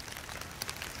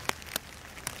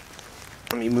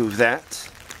 Let me move that.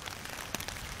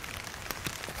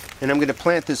 And I'm going to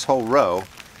plant this whole row,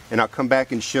 and I'll come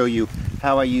back and show you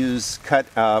how I use cut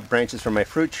branches from my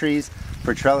fruit trees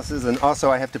for trellises. And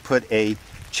also I have to put a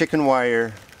chicken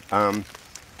wire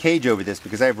cage over this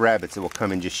because I have rabbits that will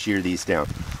come and just shear these down.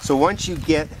 So once you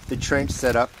get the trench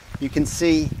set up, you can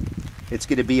see it's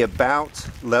going to be about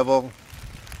level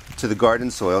to the garden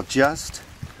soil. Just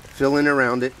fill in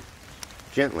around it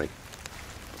gently.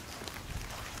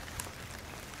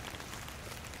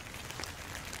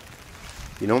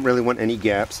 You don't really want any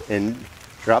gaps, and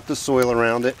drop the soil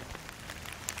around it.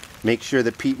 Make sure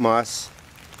the peat moss,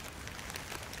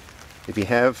 if you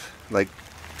have like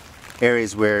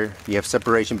areas where you have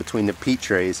separation between the peat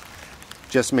trays,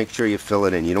 just make sure you fill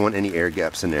it in. You don't want any air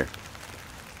gaps in there.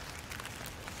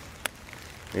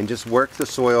 And just work the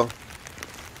soil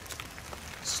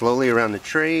slowly around the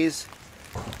trays.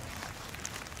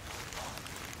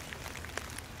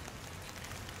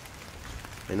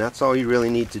 And that's all you really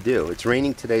need to do. It's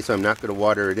raining today, so I'm not going to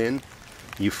water it in.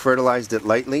 You fertilized it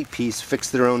lightly. Peas fix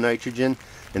their own nitrogen,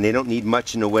 and they don't need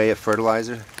much in the way of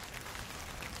fertilizer.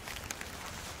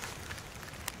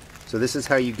 So this is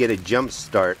how you get a jump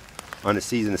start on a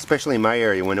season, especially in my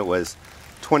area when it was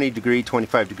 20 degree,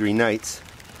 25 degree nights.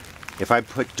 If I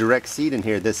put direct seed in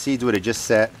here, the seeds would have just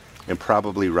sat and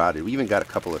probably rotted. We even got a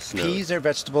couple of snows. Peas are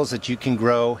vegetables that you can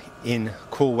grow in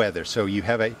cool weather. So you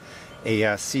have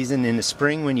a season in the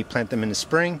spring when you plant them in the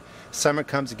spring. Summer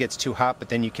comes, it gets too hot, but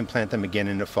then you can plant them again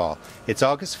in the fall. It's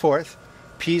August 4th.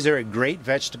 Peas are a great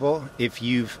vegetable. If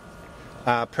you've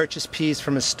purchased peas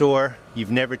from a store,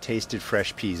 you've never tasted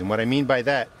fresh peas. And what I mean by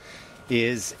that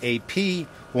is a pea,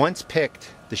 once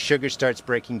picked, the sugar starts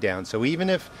breaking down. So even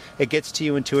if it gets to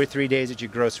you in 2 or 3 days at your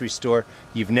grocery store,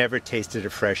 you've never tasted a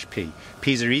fresh pea.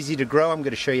 Peas are easy to grow. I'm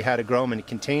going to show you how to grow them in a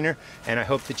container, and I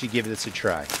hope that you give this a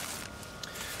try.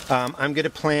 I'm going to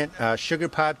plant sugar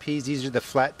pod peas. These are the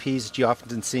flat peas that you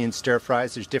often see in stir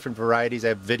fries. There's different varieties. I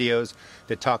have videos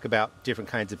that talk about different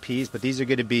kinds of peas, but these are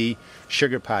going to be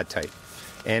sugar pod type.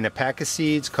 And a pack of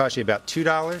seeds costs you about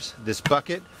 $2. This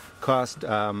bucket cost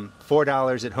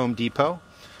 $4 at Home Depot.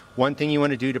 One thing you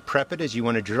want to do to prep it is you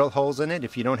want to drill holes in it.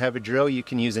 If you don't have a drill, you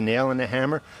can use a nail and a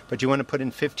hammer, but you want to put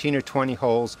in 15 or 20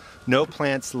 holes. No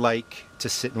plants like to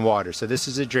sit in water. So this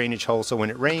is a drainage hole, so when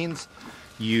it rains,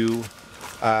 you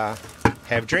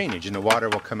have drainage and the water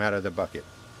will come out of the bucket.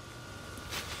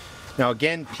 Now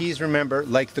again, peas, remember,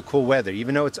 like the cool weather.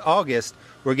 Even though it's August,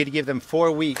 we're going to give them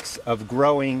 4 weeks of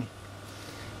growing,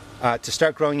 to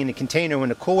start growing in a container. When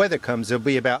the cool weather comes, they'll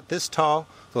be about this tall.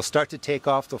 They'll start to take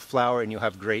off, they'll flower, and you'll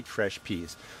have great fresh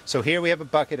peas. So here we have a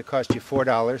bucket. It costs you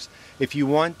 $4. If you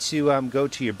want to go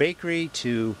to your bakery,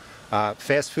 to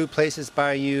fast food places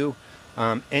by you,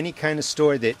 any kind of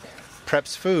store that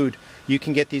preps food, you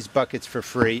can get these buckets for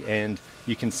free and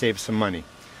you can save some money.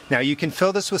 Now you can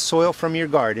fill this with soil from your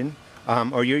garden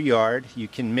or your yard. You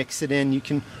can mix it in. You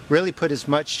can really put as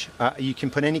much, you can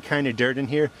put any kind of dirt in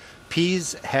here.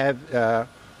 Peas have a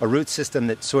root system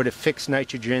that sort of fix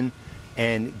nitrogen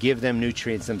and give them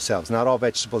nutrients themselves. Not all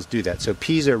vegetables do that. So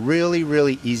peas are really,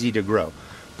 really easy to grow.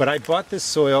 But I bought this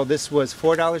soil. This was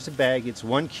 $4 a bag. It's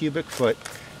 1 cubic foot.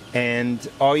 And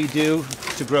all you do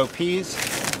to grow peas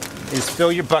is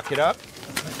fill your bucket up.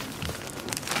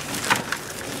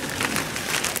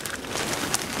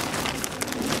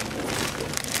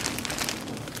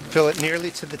 Fill it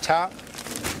nearly to the top.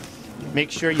 Make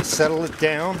sure you settle it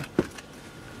down.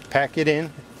 Pack it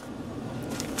in.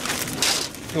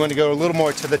 You want to go a little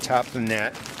more to the top than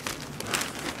that.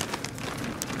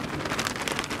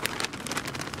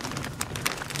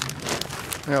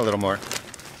 A little more.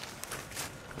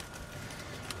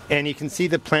 And you can see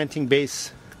the planting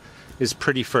base is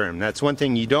pretty firm. That's one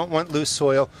thing. You don't want loose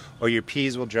soil or your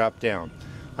peas will drop down.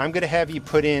 I'm going to have you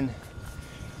put in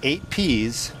 8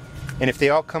 peas, and if they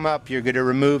all come up, you're going to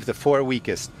remove the 4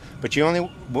 weakest. But you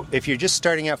only, if you're just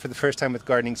starting out for the first time with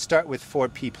gardening, start with 4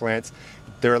 pea plants.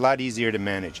 They're a lot easier to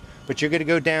manage. But you're going to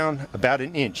go down about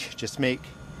 1 inch. Just make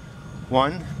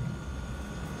 1,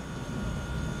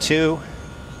 2,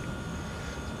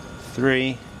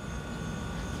 3,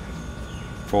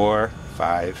 4,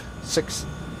 5, 6,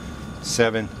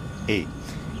 7, 8.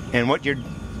 And what you're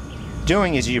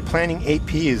doing is you're planting 8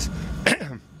 peas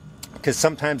because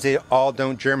sometimes they all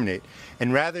don't germinate.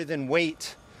 And rather than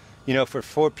wait, you know, for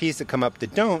 4 peas to come up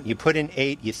that don't, you put in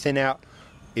 8, you thin out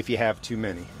if you have too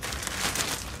many.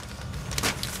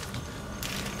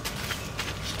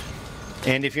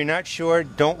 And if you're not sure,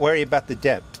 don't worry about the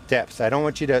depth. I don't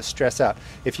want you to stress out.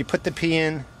 If you put the pea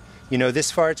in, you know, this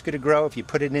far it's going to grow. If you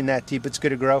put it in that deep, it's going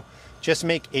to grow. Just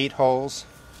make 8 holes.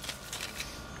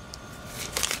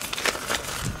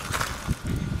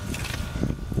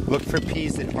 Look for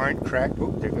peas that aren't cracked.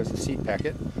 Oh, there goes the seed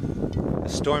packet. A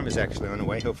storm is actually on the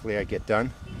way. Hopefully I get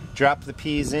done. Drop the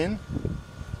peas in.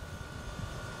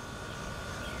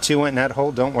 2 went in that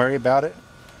hole. Don't worry about it.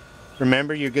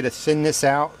 Remember, you're going to thin this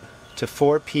out to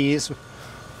 4 peas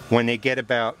when they get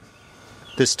about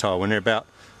this tall, when they're about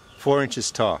 4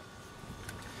 inches tall.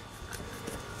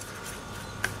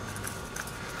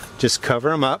 Just cover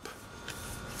them up.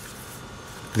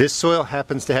 This soil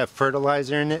happens to have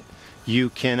fertilizer in it. You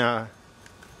can,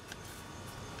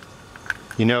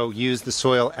 use the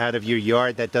soil out of your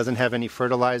yard that doesn't have any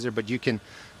fertilizer, but you can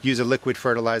use a liquid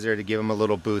fertilizer to give them a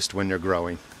little boost when they're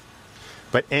growing.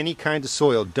 But any kind of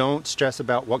soil, don't stress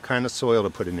about what kind of soil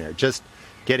to put in there. Just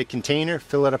get a container,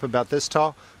 fill it up about this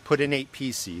tall, put in 8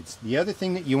 pea seeds. The other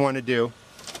thing that you want to do,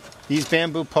 these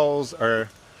bamboo poles are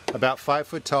about 5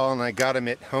 foot tall and I got them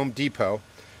at Home Depot.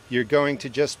 You're going to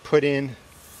just put in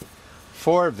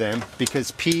 4 of them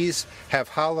because peas have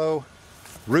hollow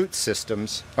root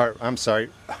systems, or I'm sorry,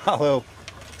 hollow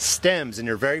stems, and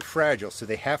they're very fragile, so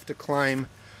they have to climb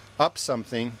up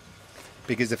something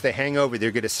because if they hang over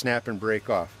they're going to snap and break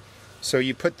off. So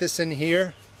you put this in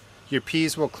here, your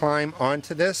peas will climb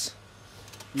onto this.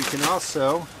 You can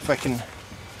also, if I can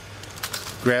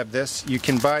grab this, you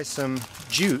can buy some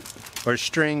jute or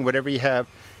string, whatever you have,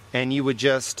 and you would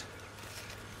just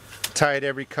tie it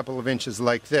every couple of inches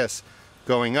like this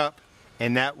going up,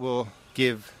 and that will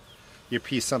give your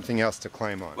peas something else to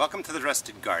climb on. Welcome to the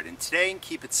Rusted Garden. Today, and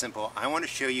keep it simple, I want to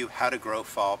show you how to grow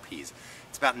fall peas.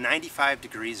 It's about 95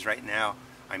 degrees right now.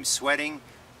 I'm sweating.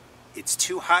 It's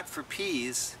too hot for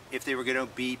peas if they were going to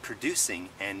be producing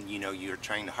and you're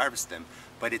trying to harvest them,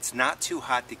 but it's not too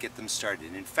hot to get them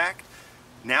started. In fact,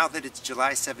 now that it's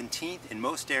July 17th, in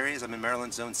most areas, I'm in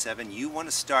Maryland Zone 7, you want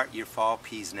to start your fall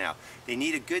peas now. They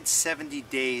need a good 70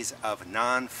 days of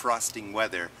non-frosting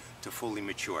weather to fully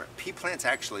mature. Pea plants,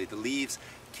 actually, the leaves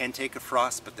can take a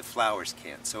frost, but the flowers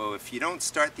can't. So if you don't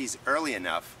start these early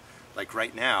enough, like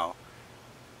right now,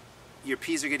 your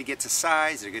peas are going to get to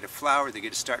size, they're going to flower, they're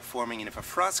going to start forming, and if a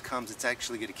frost comes, it's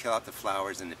actually going to kill out the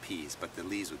flowers and the peas, but the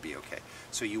leaves would be okay.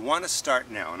 So you want to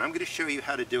start now, and I'm going to show you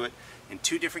how to do it in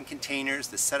 2 different containers.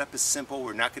 The setup is simple.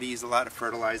 We're not going to use a lot of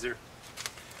fertilizer.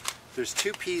 There's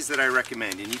 2 peas that I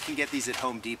recommend, and you can get these at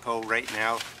Home Depot right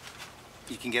now.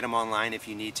 You can get them online if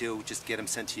you need to. Just get them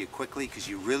sent to you quickly because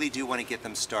you really do want to get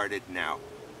them started now.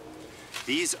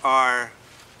 These are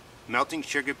melting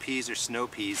sugar peas or snow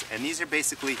peas, and these are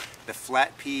basically the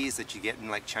flat peas that you get in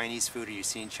like Chinese food or you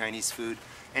see in Chinese food.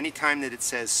 Anytime that it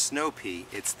says snow pea,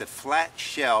 it's the flat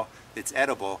shell that's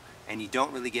edible, and you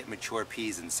don't really get mature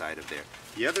peas inside of there.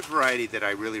 The other variety that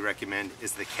I really recommend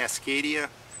is the Cascadia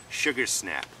Sugar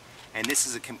Snap, and this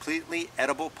is a completely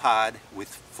edible pod with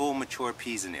full mature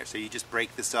peas in there. So you just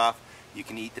break this off, you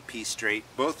can eat the peas straight.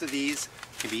 Both of these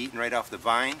can be eaten right off the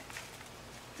vine.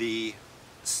 The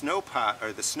snow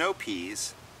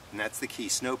peas, and that's the key,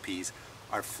 snow peas,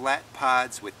 are flat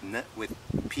pods with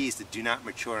peas that do not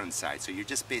mature inside. So you're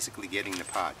just basically getting the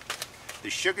pod.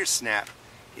 The Sugar Snap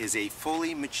is a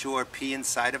fully mature pea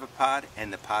inside of a pod,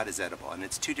 and the pod is edible, and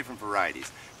it's 2 different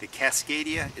varieties. The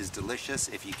Cascadia is delicious.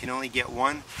 If you can only get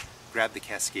one, grab the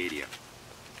Cascadia.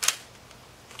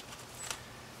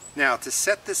 Now, to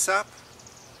set this up,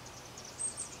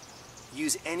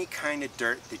 use any kind of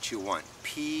dirt that you want.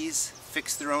 Peas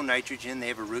fix their own nitrogen. They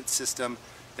have a root system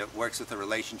that works with a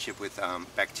relationship with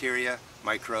bacteria,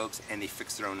 microbes, and they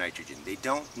fix their own nitrogen. They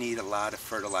don't need a lot of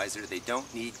fertilizer. They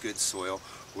don't need good soil.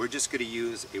 We're just going to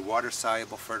use a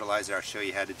water-soluble fertilizer. I'll show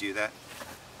you how to do that.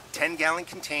 10-gallon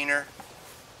container,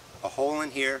 a hole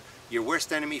in here. Your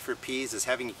worst enemy for peas is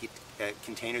having a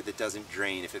container that doesn't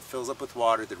drain. If it fills up with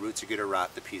water, the roots are going to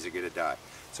rot, the peas are going to die.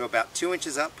 So about 2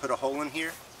 inches up, put a hole in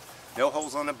here. No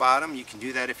holes on the bottom. You can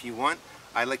do that if you want.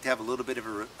 I like to have a little bit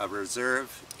of a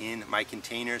reserve in my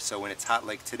container, so when it's hot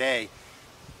like today,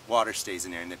 water stays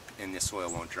in there and the soil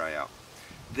won't dry out.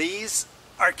 These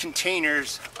are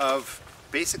containers of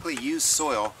basically used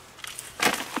soil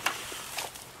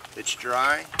that's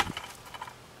dry.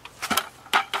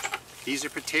 These are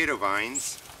potato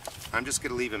vines. I'm just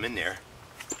going to leave them in there.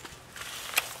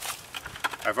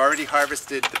 I've already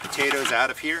harvested the potatoes out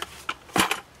of here.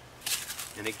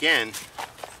 And again,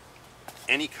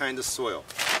 any kind of soil.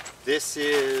 This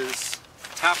is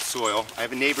topsoil. I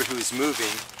have a neighbor who's moving,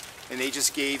 and they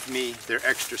just gave me their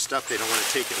extra stuff. They don't want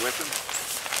to take it with them.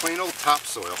 Plain old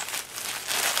topsoil.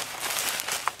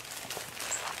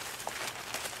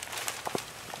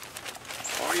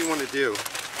 All you want to do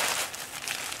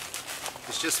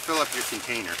is just fill up your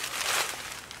container.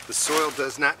 The soil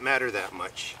does not matter that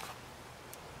much.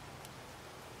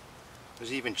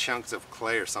 There's even chunks of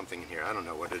clay or something in here. I don't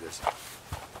know what it is.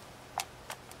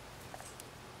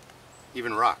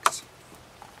 Even rocks.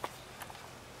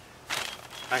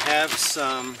 I have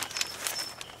some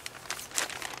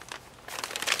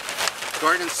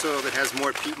garden soil that has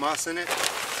more peat moss in it.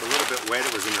 It's a little bit wet.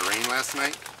 It was in the rain last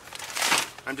night.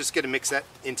 I'm just going to mix that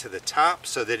into the top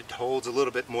so that it holds a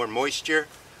little bit more moisture,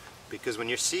 because when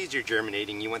your seeds are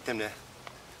germinating, you want them to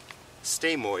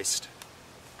stay moist.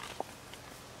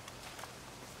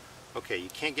 Okay, you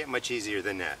can't get much easier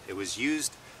than that. It was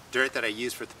used dirt that I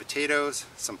used for the potatoes,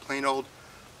 some plain old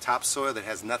topsoil that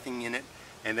has nothing in it,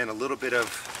 and then a little bit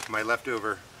of my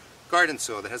leftover garden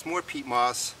soil that has more peat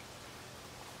moss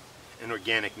and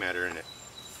organic matter in it.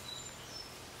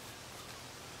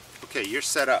 Okay, you're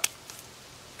set up.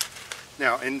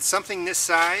 Now, in something this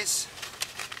size,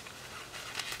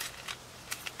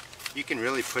 you can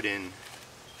really put in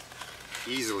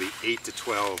easily 8 to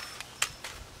 12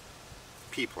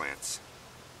 pea plants.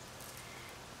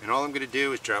 And all I'm going to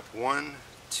do is drop 1,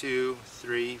 2,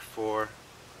 3, 4,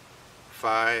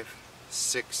 5,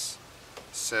 6,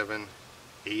 7,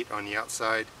 8 on the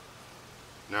outside,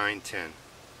 9, 10. Let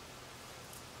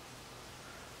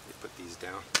me put these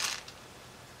down.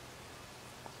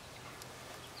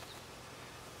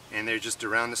 And they're just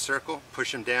around the circle.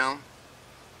 Push them down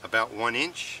about 1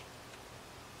 inch.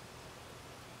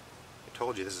 I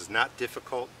told you this is not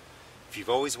difficult. If you've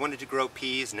always wanted to grow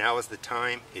peas, now is the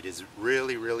time. It is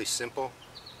really, really simple.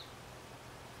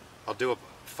 I'll do a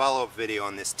follow-up video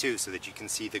on this too so that you can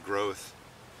see the growth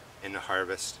and the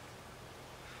harvest.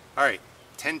 Alright,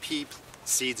 10 pea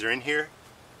seeds are in here.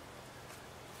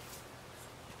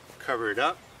 Cover it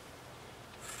up.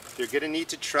 You're going to need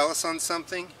to trellis on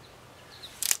something.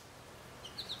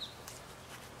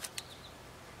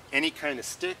 Any kind of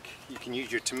stick. You can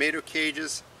use your tomato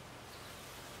cages.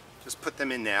 Just put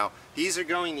them in now. These are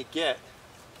going to get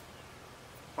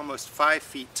almost 5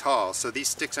 feet tall, so these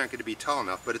sticks aren't going to be tall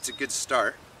enough, but it's a good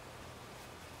start.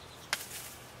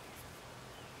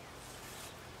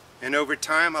 And over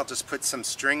time I'll just put some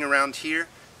string around here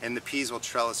and the peas will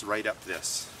trellis right up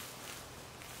this.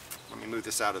 Let me move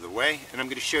this out of the way, and I'm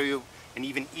going to show you an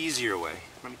even easier way.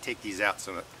 Let me take these out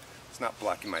so it's not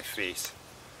blocking my face.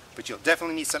 But you'll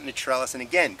definitely need something to trellis, and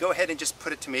again, go ahead and just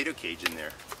put a tomato cage in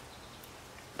there.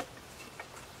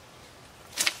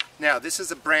 Now, this is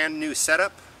a brand new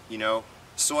setup, you know,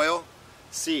 soil,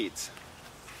 seeds.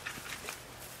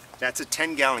 That's a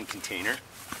 10-gallon container.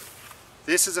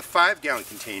 This is a 5-gallon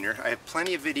container. I have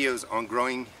plenty of videos on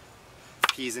growing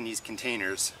peas in these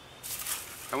containers.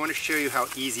 I want to show you how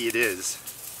easy it is.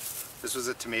 This was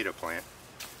a tomato plant.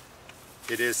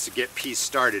 It is to get peas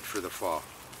started for the fall.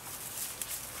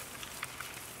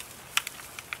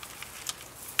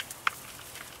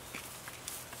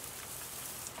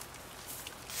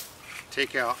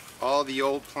 Take out all the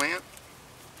old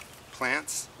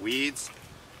plants, weeds.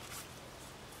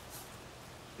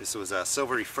 This was a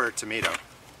silvery fir tomato.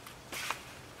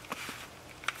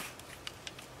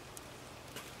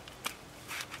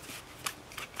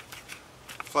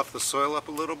 Fluff the soil up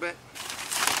a little bit.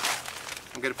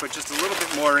 I'm going to put just a little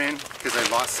bit more in because I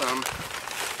lost some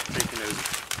taking those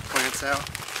plants out.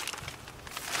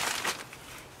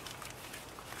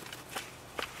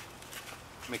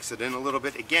 Mix it in a little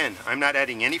bit. Again, I'm not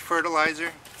adding any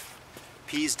fertilizer.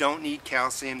 Peas don't need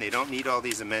calcium. They don't need all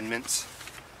these amendments.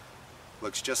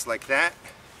 Looks just like that.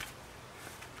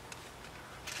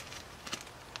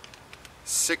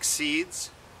 6 seeds.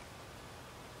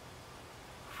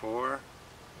 4,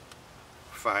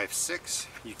 5, 6.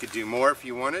 You could do more if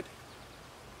you wanted.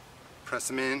 Press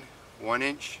them in 1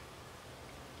 inch.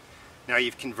 Now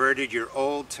you've converted your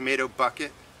old tomato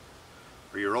bucket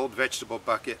or your old vegetable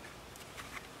bucket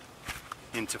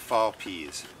into fall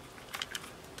peas.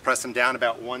 Press them down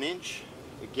about 1 inch.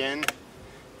 Again,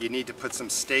 you need to put some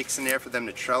stakes in there for them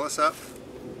to trellis up.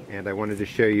 And I wanted to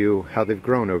show you how they've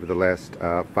grown over the last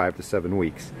 5 to 7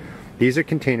 weeks. These are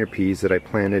container peas that I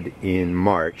planted in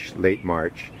March, late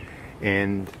March,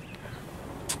 and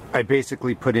I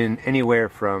basically put in anywhere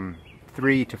from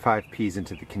 3 to 5 peas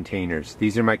into the containers.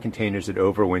 These are my containers that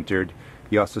overwintered.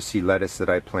 You also see lettuce that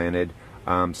I planted.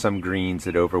 Some greens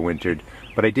that overwintered,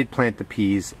 but I did plant the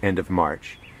peas end of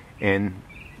March and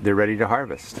they're ready to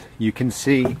harvest. You can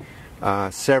see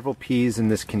several peas in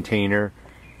this container.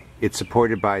 It's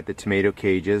supported by the tomato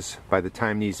cages. By the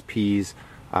time these peas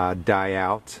die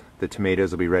out, the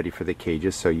tomatoes will be ready for the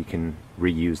cages, so you can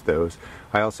reuse those.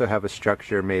 I also have a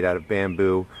structure made out of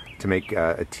bamboo to make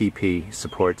a teepee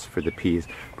supports for the peas,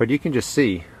 but you can just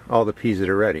see all the peas that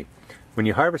are ready. When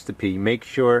you harvest a pea, make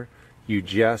sure you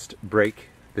just break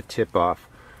the tip off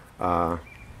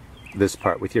this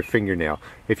part with your fingernail.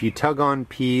 If you tug on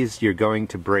peas, you're going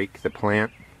to break the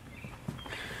plant.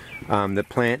 The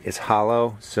plant is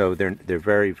hollow, so they're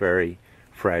very, very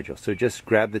fragile. So just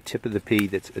grab the tip of the pea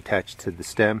that's attached to the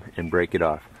stem and break it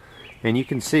off. And you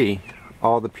can see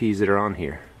all the peas that are on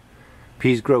here.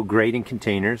 Peas grow great in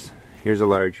containers. Here's a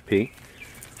large pea.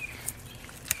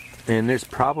 And there's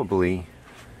probably,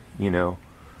 you know,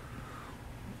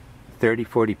 30,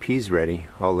 40 peas ready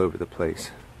all over the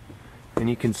place. And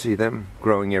you can see them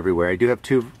growing everywhere. I do have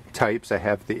two types. I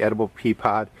have the edible pea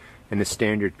pod and the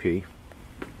standard pea.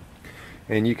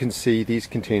 And you can see these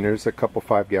containers, a couple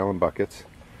 5-gallon buckets.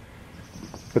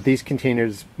 But these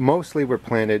containers mostly were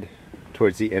planted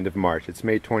towards the end of March. It's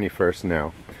May 21st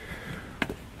now.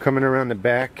 Coming around the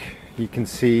back, you can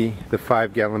see the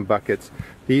 5-gallon buckets.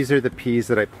 These are the peas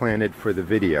that I planted for the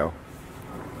video.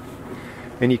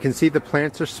 And you can see the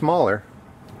plants are smaller,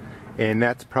 and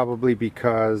that's probably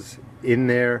because in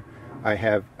there I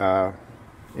have,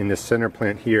 in the center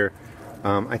plant here,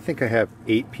 I think I have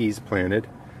 8 peas planted.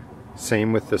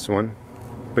 Same with this one.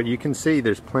 But you can see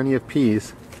there's plenty of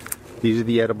peas. These are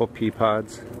the edible pea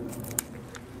pods.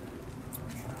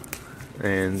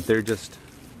 And they're just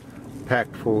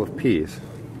packed full of peas.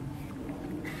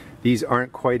 These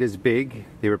aren't quite as big.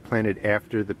 They were planted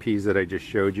after the peas that I just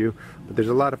showed you, but there's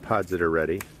a lot of pods that are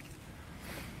ready.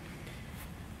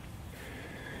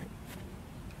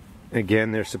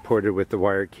 Again, they're supported with the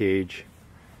wire cage,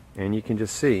 and you can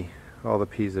just see all the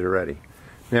peas that are ready.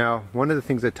 Now, one of the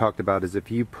things I talked about is if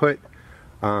you put,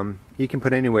 you can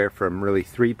put anywhere from really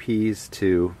 3 peas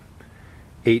to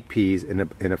 8 peas in a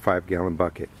 5-gallon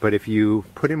bucket. But if you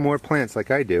put in more plants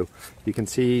like I do, you can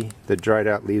see the dried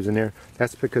out leaves in there.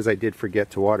 That's because I did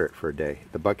forget to water it for a day.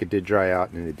 The bucket did dry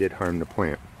out and it did harm the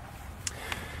plant.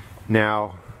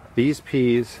 Now, these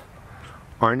peas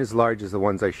aren't as large as the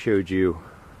ones I showed you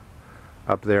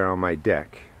up there on my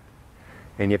deck.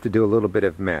 And you have to do a little bit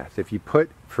of math. If you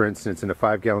put, for instance, in a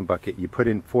 5-gallon bucket, you put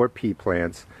in 4 pea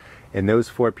plants, and those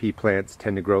 4 pea plants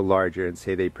tend to grow larger, and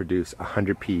say they produce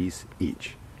 100 peas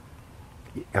each,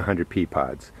 100 pea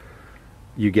pods.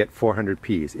 You get 400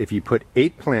 peas. If you put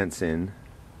 8 plants in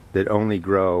that only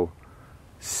grow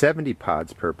 70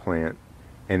 pods per plant,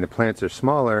 and the plants are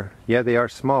smaller, yeah, they are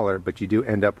smaller, but you do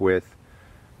end up with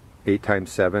 8 times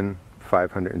 7,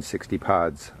 560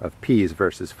 pods of peas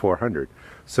versus 400.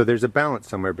 So there's a balance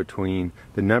somewhere between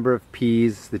the number of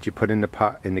peas that you put in the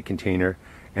pot, in the container,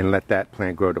 and let that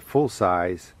plant grow to full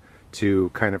size,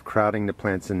 to kind of crowding the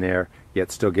plants in there,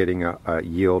 yet still getting a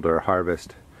yield or a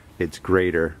harvest it's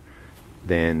greater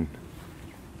than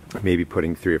maybe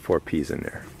putting 3 or 4 peas in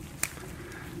there.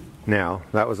 Now,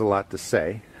 that was a lot to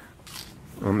say.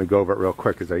 I'm going to go over it real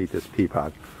quick as I eat this pea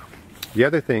pod. The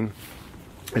other thing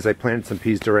is I planted some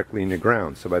peas directly in the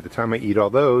ground, so by the time I eat all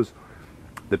those,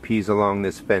 the peas along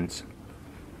this fence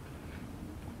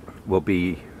will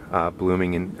be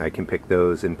blooming, and I can pick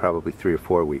those in probably 3 or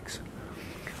 4 weeks.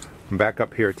 I'm back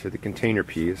up here to the container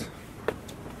peas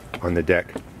on the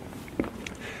deck.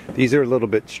 These are a little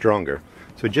bit stronger.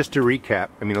 So just to recap,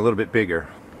 a little bit bigger,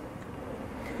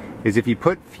 is if you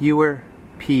put fewer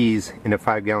peas in a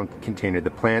 5-gallon container, the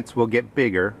plants will get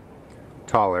bigger,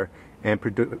 taller, and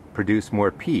produce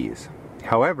more peas.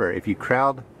 However, if you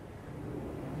crowd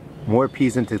more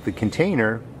peas into the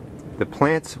container, the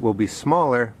plants will be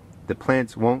smaller. The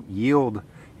plants won't yield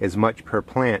as much per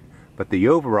plant, but the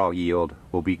overall yield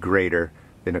will be greater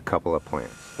than a couple of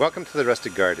plants. Welcome to the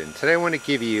Rustic Garden. Today I want to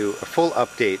give you a full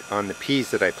update on the peas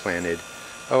that I planted,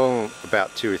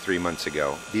 about 2 or 3 months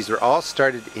ago. These were all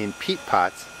started in peat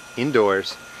pots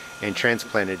indoors and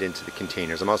transplanted into the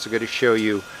containers. I'm also going to show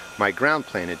you my ground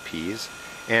planted peas,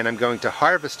 and I'm going to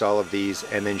harvest all of these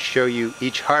and then show you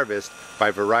each harvest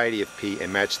by variety of pea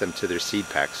and match them to their seed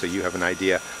packs, so you have an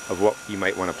idea of what you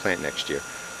might want to plant next year.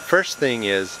 First thing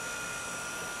is,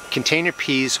 container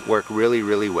peas work really,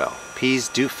 really well. Peas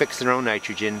do fix their own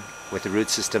nitrogen with a root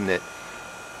system that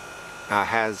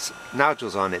has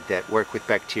nodules on it that work with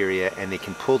bacteria, and they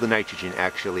can pull the nitrogen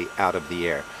actually out of the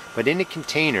air. But in a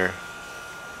container,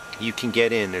 you can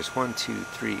get in, there's 1, 2,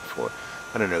 3, 4,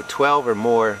 12 or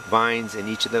more vines in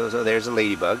each of those. Oh, there's a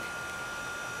ladybug.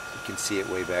 You can see it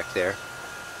way back there.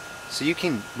 So you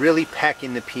can really pack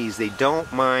in the peas. They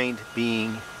don't mind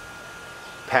being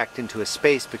packed into a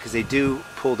space because they do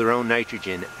pull their own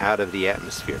nitrogen out of the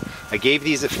atmosphere. I gave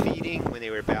these a feeding when they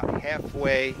were about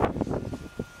halfway,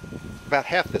 about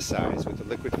half the size, with the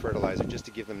liquid fertilizer, just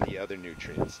to give them the other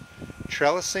nutrients.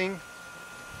 Trellising,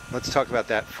 let's talk about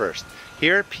that first.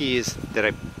 Here are peas that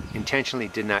I intentionally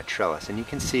did not trellis, and you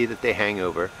can see that they hang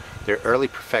over. They're early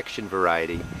perfection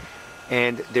variety.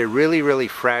 And they're really, really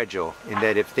fragile in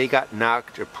that if they got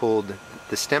knocked or pulled,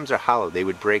 the stems are hollow, they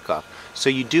would break off. So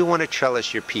you do want to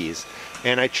trellis your peas.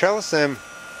 And I trellis them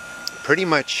pretty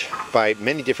much by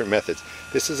many different methods.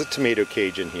 This is a tomato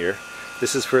cage in here.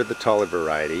 This is for the taller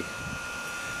variety.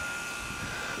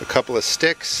 A couple of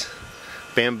sticks,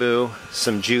 bamboo,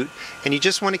 some jute, and you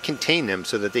just want to contain them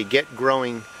so that they get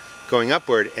going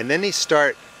upward, and then they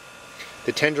start,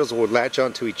 the tendrils will latch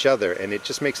onto each other, and it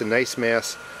just makes a nice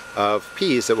mass of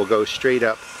peas that will go straight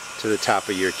up to the top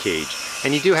of your cage.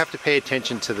 And you do have to pay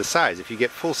attention to the size. If you get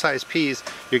full-size peas,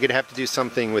 you're going to have to do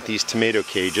something with these tomato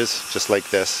cages, just like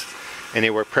this, and they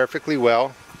work perfectly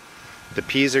well. The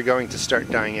peas are going to start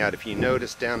dying out. If you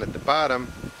notice down at the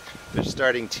bottom, they're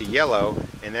starting to yellow,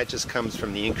 and that just comes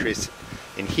from the increase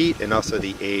in heat and also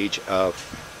the age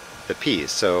of the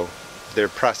peas. So their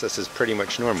process is pretty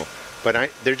much normal.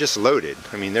 But they're just loaded.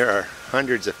 I mean, there are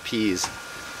hundreds of peas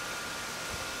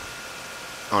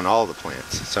on all the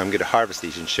plants. So I'm going to harvest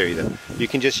these and show you them. You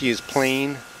can just use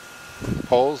plain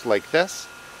poles like this.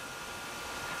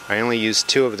 I only use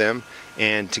 2 of them,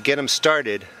 and to get them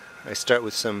started, I start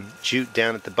with some jute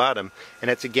down at the bottom, and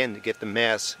that's again to get the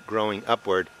mass growing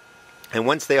upward. And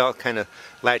once they all kind of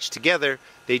latch together,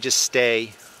 they just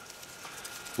stay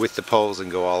with the poles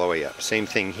and go all the way up. Same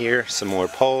thing here, some more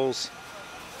poles.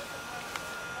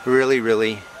 Really,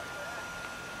 really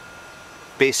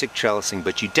basic trellising,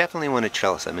 but you definitely want to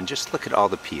trellis them. And just look at all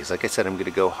the peas. Like I said, I'm going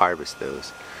to go harvest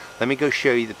those. Let me go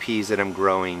show you the peas that I'm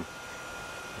growing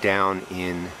down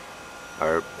in,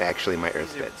 or actually my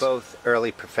earth beds. Both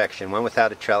early perfection, one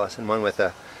without a trellis and one with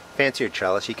a fancier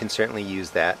trellis. You can certainly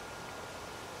use that.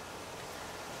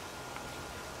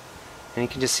 And you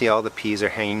can just see all the peas are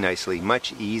hanging nicely.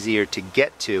 Much easier to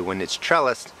get to when it's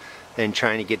trellised than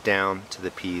trying to get down to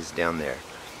the peas down there.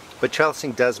 But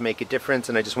trellising does make a difference,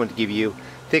 and I just wanted to give you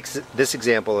this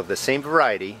example of the same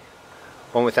variety,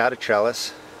 one without a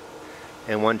trellis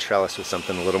and one trellis with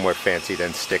something a little more fancy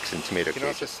than sticks and tomato cages. You can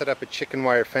also set up a chicken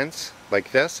wire fence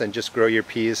like this and just grow your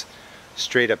peas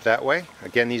straight up that way.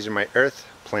 Again, these are my earth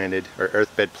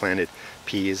bed planted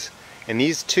peas, and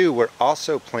these 2 were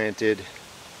also planted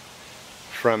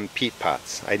from peat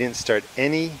pots. I didn't start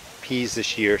any peas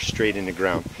this year straight in the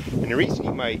ground. And the reason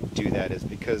you might do that is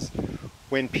because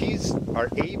when peas are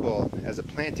able as a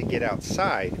plant to get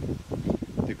outside,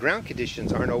 the ground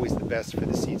conditions aren't always the best for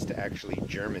the seeds to actually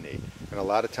germinate. And a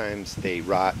lot of times they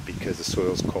rot because the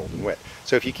soil's cold and wet.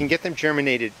 So if you can get them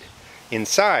germinated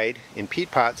inside in peat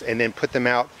pots and then put them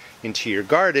out into your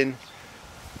garden,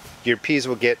 your peas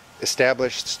will get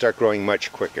established, start growing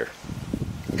much quicker.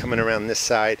 Coming around this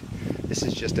side, this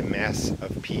is just a mass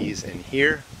of peas, and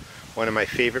here one of my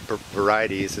favorite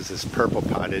varieties is this purple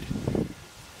potted,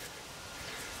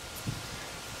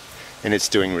 and it's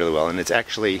doing really well, and it's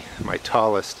actually my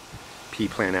tallest pea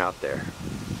plant out there.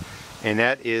 And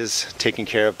that is taken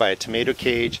care of by a tomato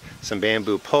cage, some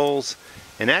bamboo poles,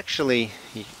 and actually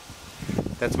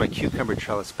that's my cucumber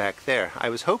trellis back there. I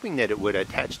was hoping that it would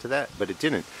attach to that, but it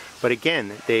didn't. But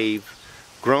again, they've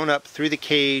grown up through the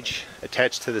cage,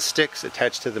 attached to the sticks,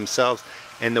 attached to themselves,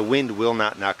 and the wind will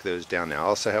not knock those down now. I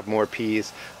also have more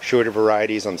peas, shorter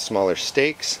varieties on smaller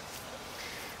stakes,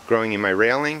 growing in my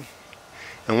railing.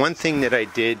 And one thing that I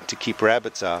did to keep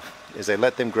rabbits off is I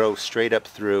let them grow straight up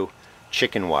through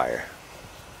chicken wire.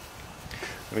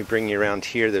 Let me bring you around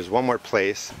here. There's one more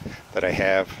place that I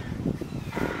have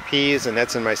peas, and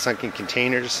that's in my sunken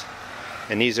containers.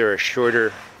 And these are a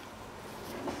shorter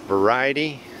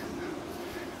variety.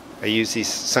 I use these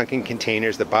sunken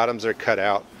containers. The bottoms are cut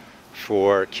out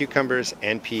for cucumbers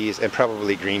and peas and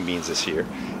probably green beans this year.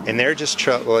 And they're just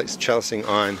trellising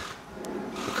on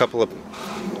a couple of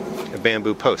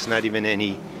bamboo posts, not even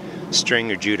any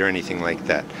string or jute or anything like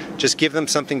that. Just give them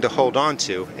something to hold on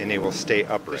to and they will stay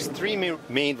upright. There's 3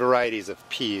 main varieties of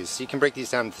peas. You can break these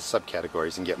down into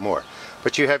subcategories and get more.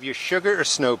 But you have your sugar or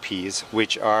snow peas,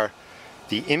 which are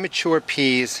the immature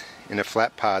peas in a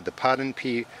flat pod. The pod and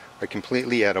pea are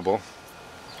completely edible,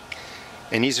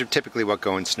 and these are typically what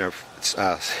go in stir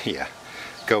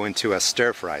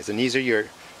fries. And these are your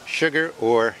sugar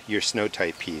or your snow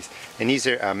type peas, and these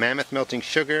are mammoth melting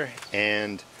sugar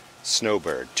and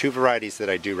snowbird, 2 varieties that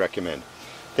I do recommend.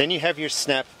 Then you have your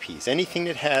snap peas. Anything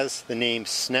that has the name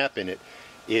snap in it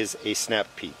is a snap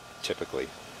pea typically,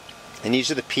 and these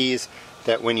are the peas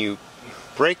that when you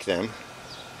break them,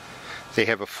 they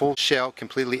have a full shell,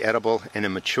 completely edible, and a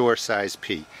mature size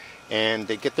pea. And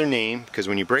they get their name because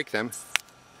when you break them,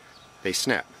 they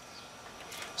snap.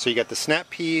 So you got the snap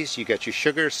peas, you got your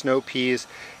sugar, snow peas,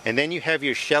 and then you have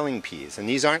your shelling peas. And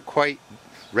these aren't quite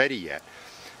ready yet.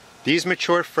 These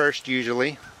mature first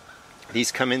usually.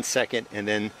 These come in second, and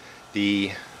then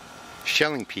the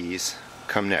shelling peas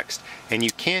come next. And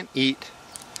you can't eat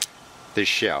the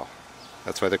shell.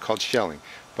 That's why they're called shelling.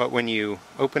 But when you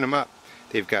open them up,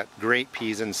 they've got great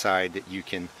peas inside that you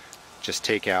can just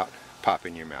take out, pop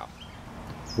in your mouth.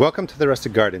 Welcome to the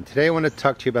Rustic Garden. Today I want to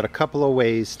talk to you about a couple of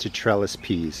ways to trellis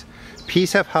peas.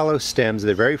 Peas have hollow stems,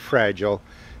 they're very fragile,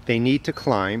 they need to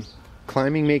climb.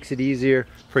 Climbing makes it easier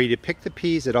for you to pick the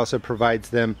peas. It also provides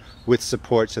them with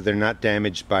support so they're not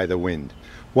damaged by the wind.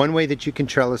 One way that you can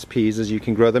trellis peas is you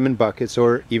can grow them in buckets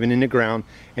or even in the ground,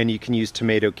 and you can use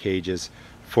tomato cages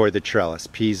for the trellis.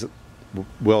 Peas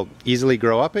will easily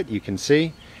grow up it, you can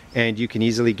see, and you can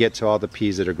easily get to all the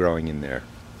peas that are growing in there.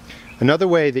 Another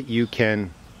way that you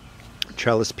can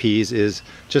trellis peas is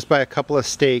just by a couple of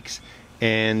stakes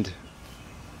and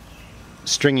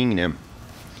stringing them.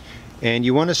 And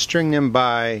you want to string them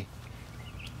by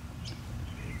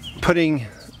putting,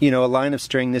 a line of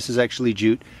string. This is actually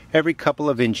jute. Every couple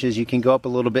of inches. You can go up a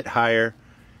little bit higher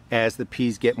as the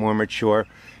peas get more mature,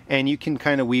 and you can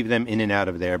kind of weave them in and out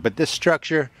of there. But this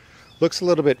structure looks a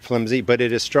little bit flimsy, but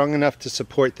it is strong enough to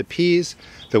support the peas.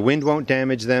 The wind won't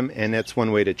damage them, and that's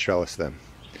one way to trellis them.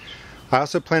 I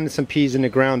also planted some peas in the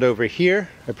ground over here.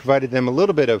 I provided them a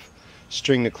little bit of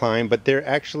string to climb, but they're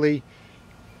actually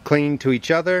clinging to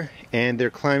each other, and they're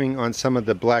climbing on some of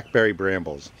the blackberry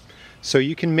brambles. So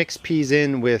you can mix peas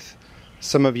in with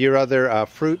some of your other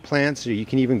fruit plants, or you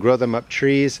can even grow them up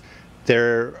trees.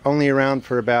 They're only around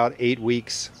for about 8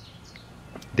 weeks.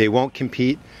 They won't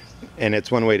compete, and it's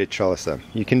one way to trellis them.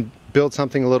 You can build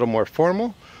something a little more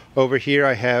formal. Over here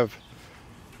I have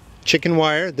chicken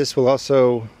wire. This will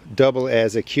also double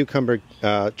as a cucumber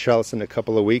trellis in a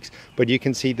couple of weeks, but you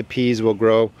can see the peas will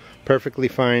grow perfectly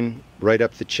fine right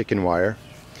up the chicken wire.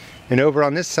 And over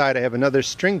on this side I have another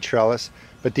string trellis,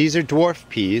 but these are dwarf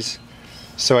peas,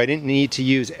 so I didn't need to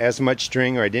use as much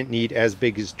string, or I didn't need as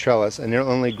big as trellis, and they'll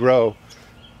only grow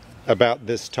about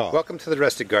this tall. Welcome to the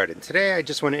Rustic Garden. Today I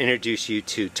just want to introduce you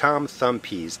to Tom Thumb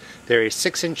peas. They're a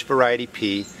 6-inch variety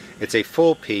pea. It's a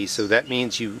full pea, so that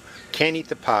means you can't eat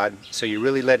the pod, so you're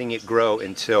really letting it grow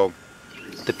until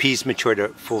the peas mature to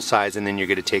full size, and then you're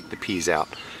going to take the peas out.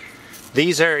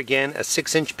 These are, again, a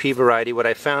 6-inch pea variety. What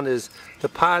I found is the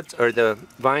pods, or the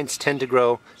vines, tend to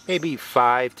grow maybe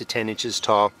 5 to 10 inches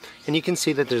tall, and you can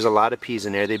see that there's a lot of peas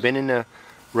in there. They've been in a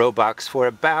row box for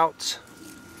about,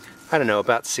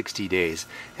 about 60 days.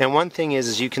 And one thing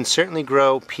is you can certainly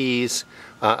grow peas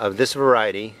of this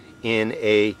variety in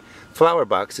a flower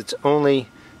box. It's only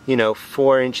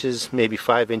 4 inches, maybe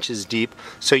 5 inches deep,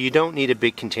 so you don't need a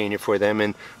big container for them.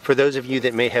 And for those of you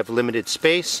that may have limited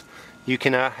space, you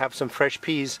can have some fresh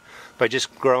peas by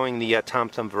just growing the Tom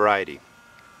Thumb variety.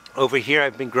 Over here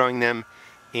I've been growing them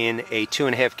in a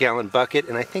 2.5 gallon bucket,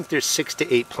 and I think there's 6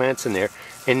 to 8 plants in there,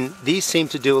 and these seem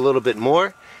to do a little bit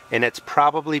more, and that's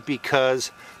probably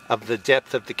because of the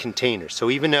depth of the container.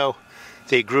 So even though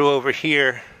they grew over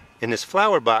here in this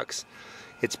flower box,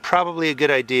 it's probably a good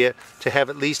idea to have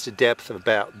at least a depth of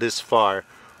about this far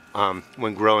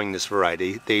when growing this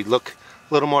variety. They look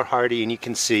a little more hardy, and you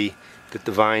can see that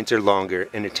the vines are longer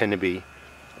and there tend to be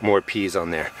more peas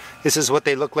on there. This is what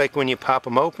they look like when you pop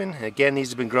them open. Again, these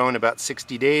have been growing about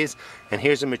 60 days, and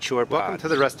here's a mature pod. Welcome to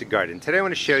the Rustic Garden. Today I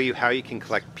want to show you how you can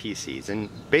collect pea seeds, and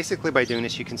basically by doing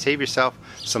this you can save yourself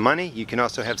some money. You can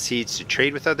also have seeds to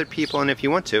trade with other people, and if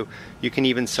you want to, you can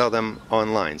even sell them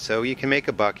online. So you can make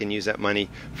a buck and use that money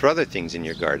for other things in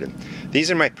your garden.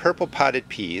 These are my purple potted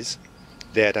peas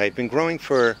that I've been growing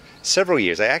for several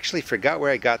years. I actually forgot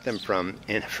where I got them from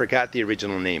and forgot the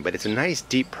original name, but it's a nice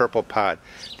deep purple pod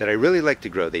that I really like to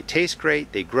grow. They taste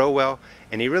great, they grow well,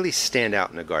 and they really stand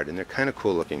out in the garden. They're kind of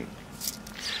cool looking.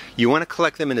 You want to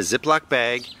collect them in a Ziploc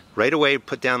bag. Right away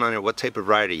put down on it what type of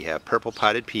variety you have, purple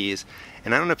potted peas.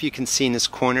 And I don't know if you can see in this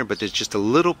corner, but there's just a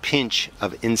little pinch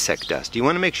of insect dust. You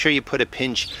want to make sure you put a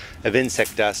pinch of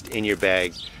insect dust in your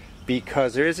bag,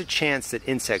 because there is a chance that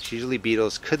insects, usually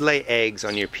beetles, could lay eggs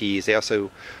on your peas. They also,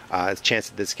 there's a chance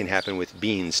that this can happen with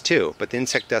beans too, but the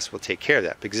insect dust will take care of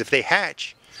that, because if they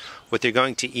hatch, what they're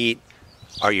going to eat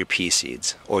are your pea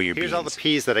seeds or your beans. Here's all the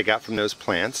peas that I got from those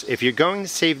plants. If you're going to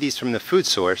save these from the food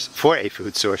source, for a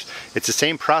food source, it's the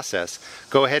same process.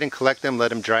 Go ahead and collect them, let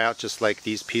them dry out just like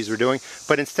these peas were doing,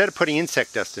 but instead of putting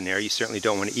insect dust in there, you certainly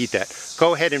don't want to eat that.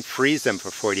 Go ahead and freeze them for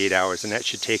 48 hours, and that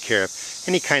should take care of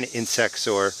any kind of insects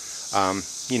or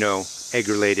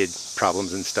egg-related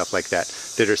problems and stuff like that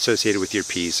that are associated with your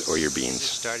peas or your beans.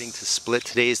 Starting to split.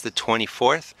 Today is the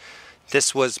 24th.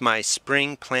 This was my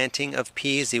spring planting of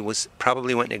peas. It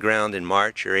probably went in the ground in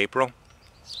March or April.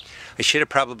 I should have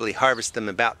probably harvested them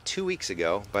about 2 weeks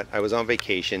ago, but I was on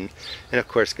vacation and of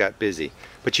course got busy.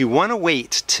 But you want to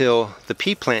wait till the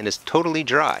pea plant is totally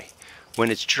dry. When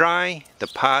it's dry, the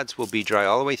pods will be dry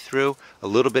all the way through. A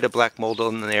little bit of black mold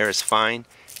in there is fine,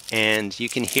 and you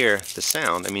can hear the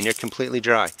sound. I mean, they're completely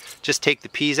dry. Just take the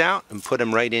peas out and put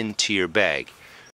them right into your bag.